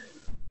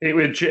 It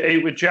was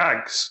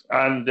Jags,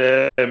 and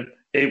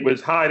it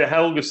was Heider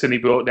Helgeson he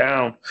brought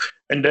down.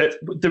 And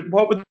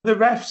what was the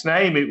ref's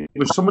name? It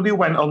was somebody who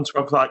went on to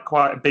have like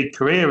quite a big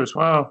career as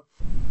well.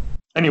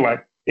 Anyway,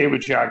 it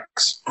was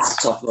Jags. I've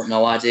got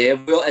no idea.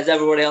 Has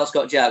everybody else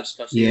got Jags?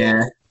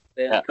 Yeah.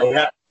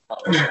 Was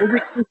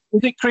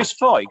it Chris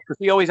Foy? Because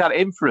he always had it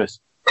in for us.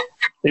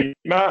 It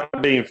might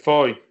have been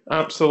Foy.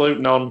 Absolute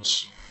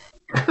nonce.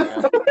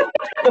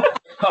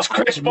 That's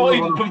Chris Foy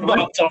from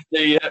off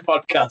the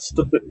podcast.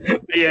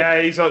 Yeah,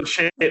 he's on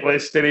shit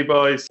list, isn't he,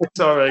 boys?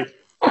 Sorry.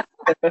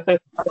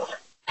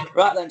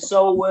 Right then,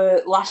 so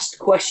last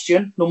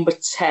question, number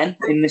 10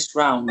 in this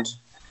round.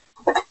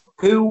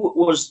 Who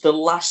was the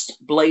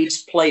last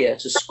Blades player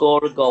to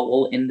score a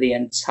goal in the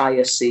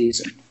entire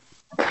season?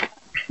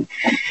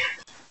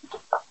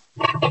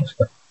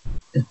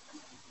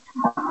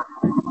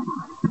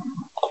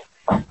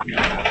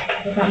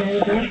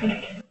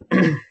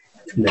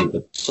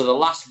 So the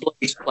last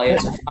Blades player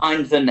to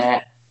find the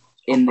net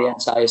in the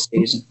entire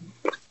season.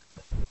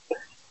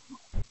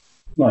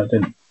 No, I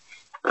didn't.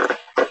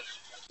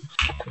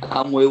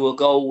 And we will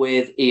go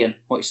with Ian.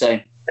 What are you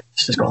saying?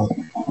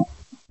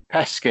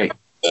 Pesky.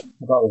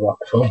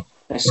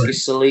 Pesky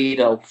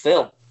Salido.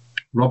 Phil.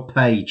 Rob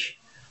Page.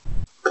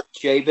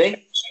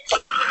 JB.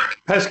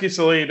 Pesky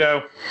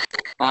Salido.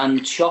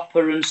 And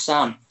Chopper and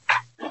Sam.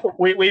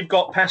 We've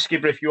got pesky,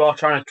 but if you are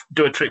trying to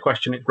do a trick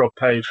question, it's Rob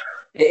Page.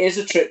 It is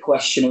a trick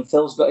question, and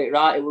Phil's got it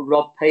right. It was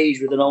Rob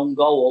Page with an own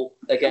goal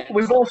again.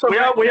 We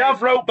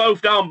have wrote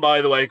both down,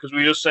 by the way, because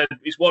we just said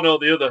it's one or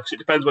the other. Because it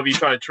depends whether you're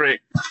trying to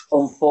trick.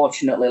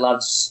 Unfortunately,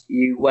 lads,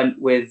 you went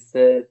with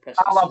pesky.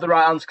 I'll have the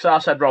right answer because I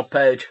said Rob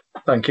Page.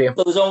 Thank you.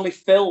 So there's only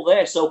Phil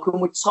there. So can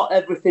we tot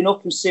everything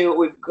up and see what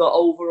we've got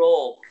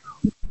overall?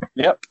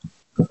 Yep.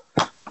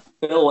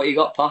 Phil, what you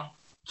got, pal?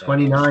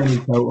 29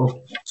 in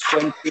total.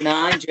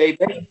 29,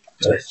 JB.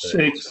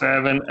 6,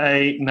 7,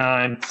 8,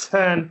 9,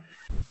 10,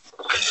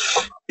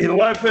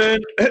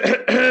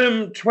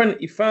 11,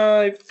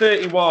 25,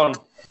 31.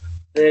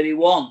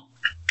 31.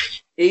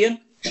 Ian?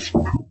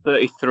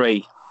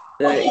 33.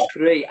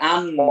 33.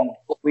 And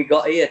what we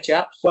got here,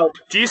 chaps? Well,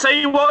 do you say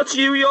you wanted to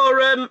use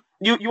your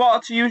you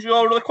wanted to use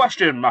your other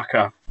question,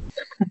 Macca?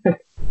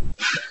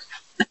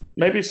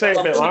 Maybe say it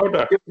a bit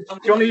louder. Do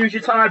you want to use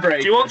your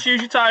tiebreaker? Do you want to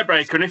use your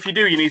tiebreaker? And if you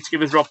do, you need to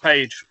give us Rob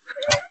Page.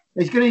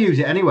 He's going to use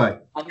it anyway.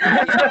 I'm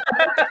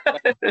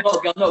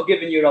not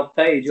giving you Rob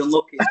Page.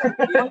 Unlucky.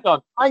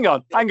 Hang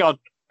on.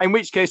 In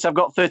which case, I've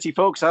got 30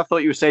 folks. I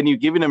thought you were saying you were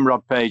giving him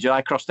Rob Page, and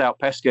I crossed out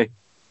Pesky.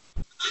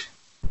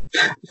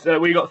 So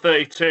we got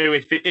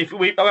 32. If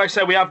we, like I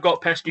said, we have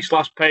got Pesky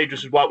 / Page,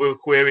 which is what we were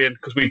querying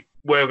because we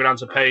were going to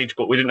answer Page,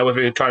 but we didn't know whether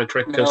we were trying to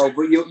trick us. No,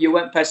 but you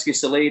went Pesky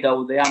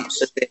Salido. The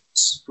answer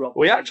is Rob.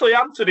 We actually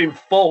answered in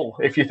full,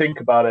 if you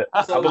think about it.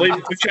 I believe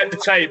if we check the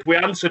tape, we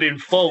answered in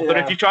full. But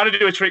if you're trying to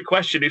do a trick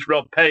question, it's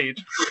Rob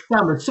Page.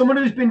 Cameron, someone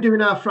who's been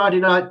doing our Friday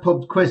night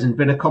pub quiz and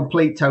been a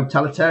complete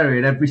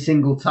totalitarian every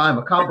single time.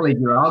 I can't believe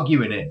you're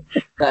arguing it.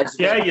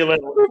 Yeah, you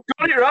little.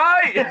 Got it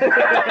right.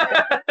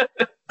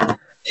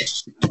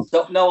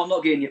 So, no, I'm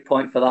not giving you a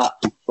point for that,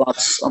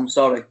 lads. I'm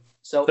sorry.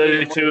 So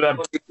 32 then.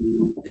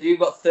 You've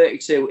got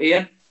 32.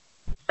 Ian?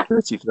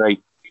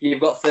 33.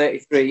 You've got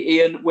 33.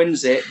 Ian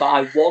wins it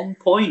by 1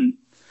 point.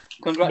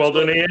 Congratulations.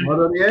 Well done, Ian. Well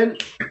done, Ian.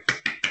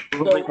 So,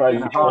 I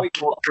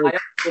am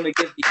going to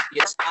give you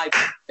your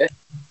tiebreaker.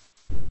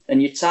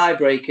 And your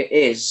tiebreaker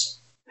is,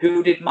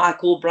 who did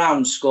Michael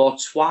Brown score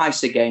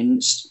twice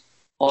against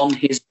on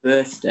his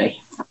birthday?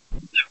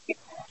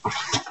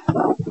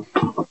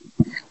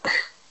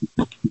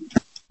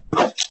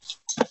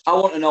 I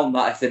wouldn't have known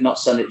that if they'd not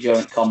sent it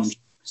during comment.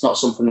 It's not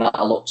something that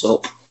I looked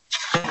up.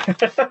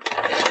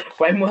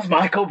 When was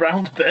Michael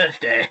Brown's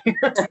birthday?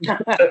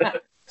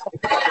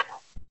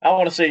 I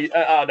want to see.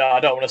 No, I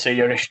don't want to see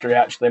your history,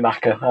 actually,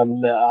 Macca.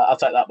 I'll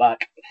take that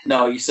back.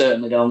 No, you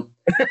certainly don't.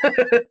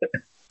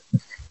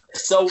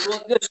 So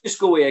let's just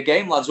go with a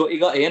game, lads. What you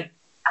got, Ian?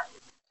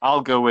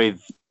 I'll go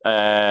with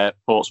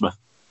Portsmouth.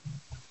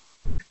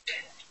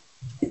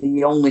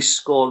 He only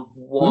scored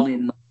one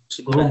in that.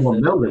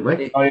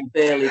 It's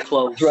fairly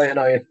close. It's right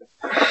annoying.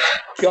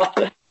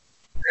 Chopper.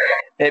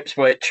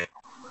 Ipswich.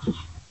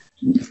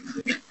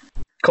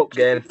 Cup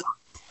game.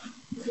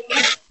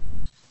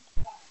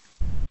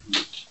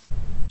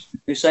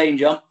 Who's saying,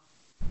 John?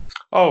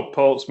 Oh,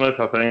 Portsmouth,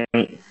 I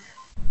think.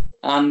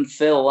 And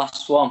Phil,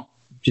 last one.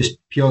 Just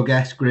pure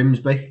guess,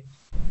 Grimsby.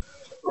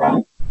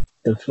 And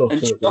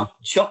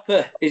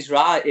Chopper is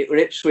right. It was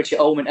Ipswich at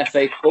home in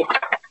FA Cup.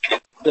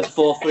 The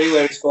 4-3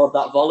 where he scored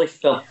that volley,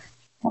 Phil.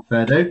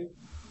 Fair do.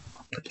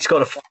 He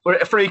scored were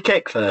it a free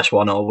kick first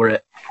one, or were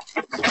it?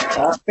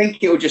 I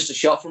think it was just a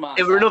shot from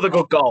outside. It was another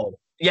good goal.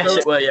 Yes,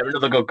 it were. Yeah,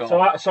 another good goal.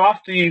 So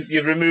after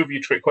you remove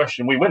your trick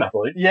question, we win, I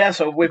believe. Yeah.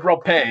 So with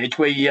Rob Page,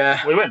 we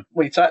win.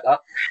 We take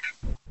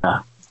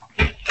that.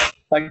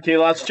 Thank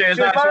you, lads. Cheers,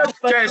 guys.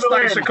 Cheers.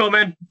 Thanks for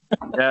coming.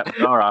 Yeah.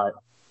 All right.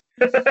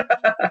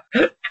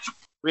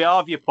 We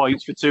have your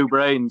points for 2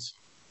 brains.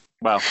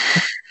 Well,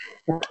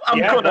 I'm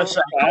gonna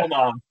say, come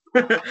on.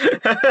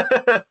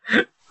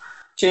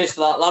 Cheers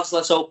for that, lads.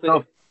 Let's hope it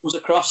comes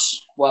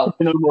across well.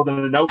 No more than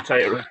a note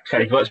taker.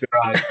 Okay, let's be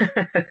right.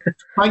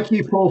 Thank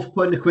you, Paul, for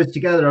putting the quiz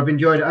together. I've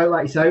enjoyed it.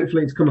 Like you say,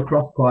 hopefully it's come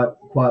across quite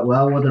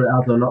well. Whether it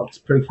has or not, it's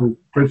proof will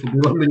be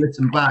when we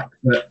listen back.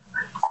 But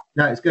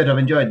no, it's good. I've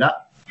enjoyed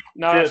that.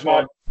 No, cheers,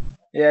 man.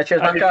 Yeah,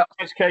 cheers, man.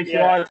 Cheers, Casey.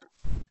 Yeah.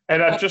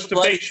 And just a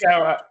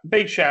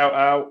big shout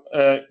out,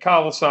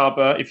 Carlos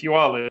Saba, if you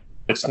are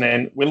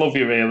listening, we love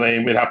you really,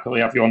 and we'd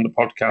happily have you on the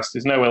podcast.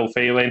 There's no ill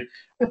feeling.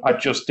 I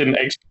just didn't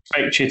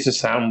expect you to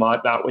sound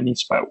like that when you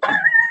spoke.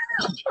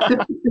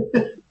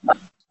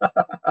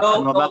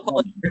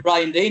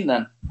 Brian Dean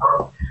then.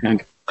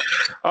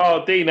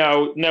 Oh,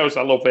 Dino knows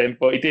I love him,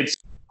 but he did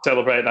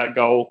celebrate that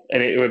goal,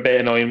 and it was a bit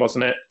annoying,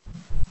 wasn't it?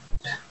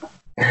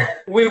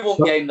 We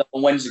won game that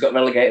on Wednesday got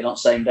relegated on the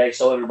same day,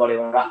 so everybody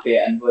were happy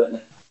at end, weren't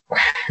they?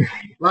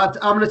 Lads,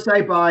 I'm going to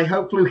say bye.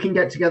 Hopefully we can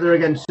get together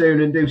again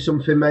soon and do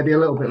something maybe a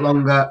little bit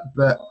longer,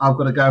 but I've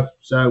got to go.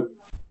 So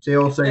see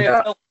you all soon.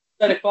 Yeah.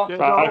 Bye,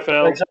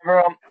 Phil. Thanks,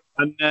 everyone.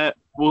 And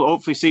we'll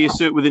hopefully see you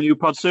soon with a new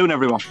pod soon,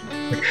 everyone.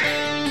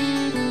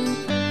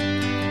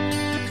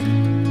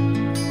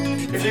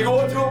 If you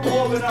go to a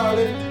pub in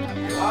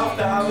Ireland, you have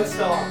to have a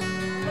song.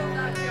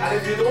 And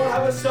if you don't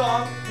have a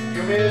song,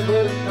 you may as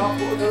well not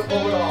go to the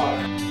pub at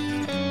all.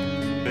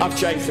 I've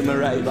changed to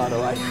Murray, by the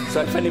way.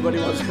 So if anybody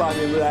wants to buy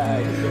me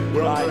Murray,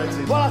 right.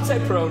 Well, I'll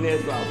take Peroni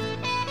as well.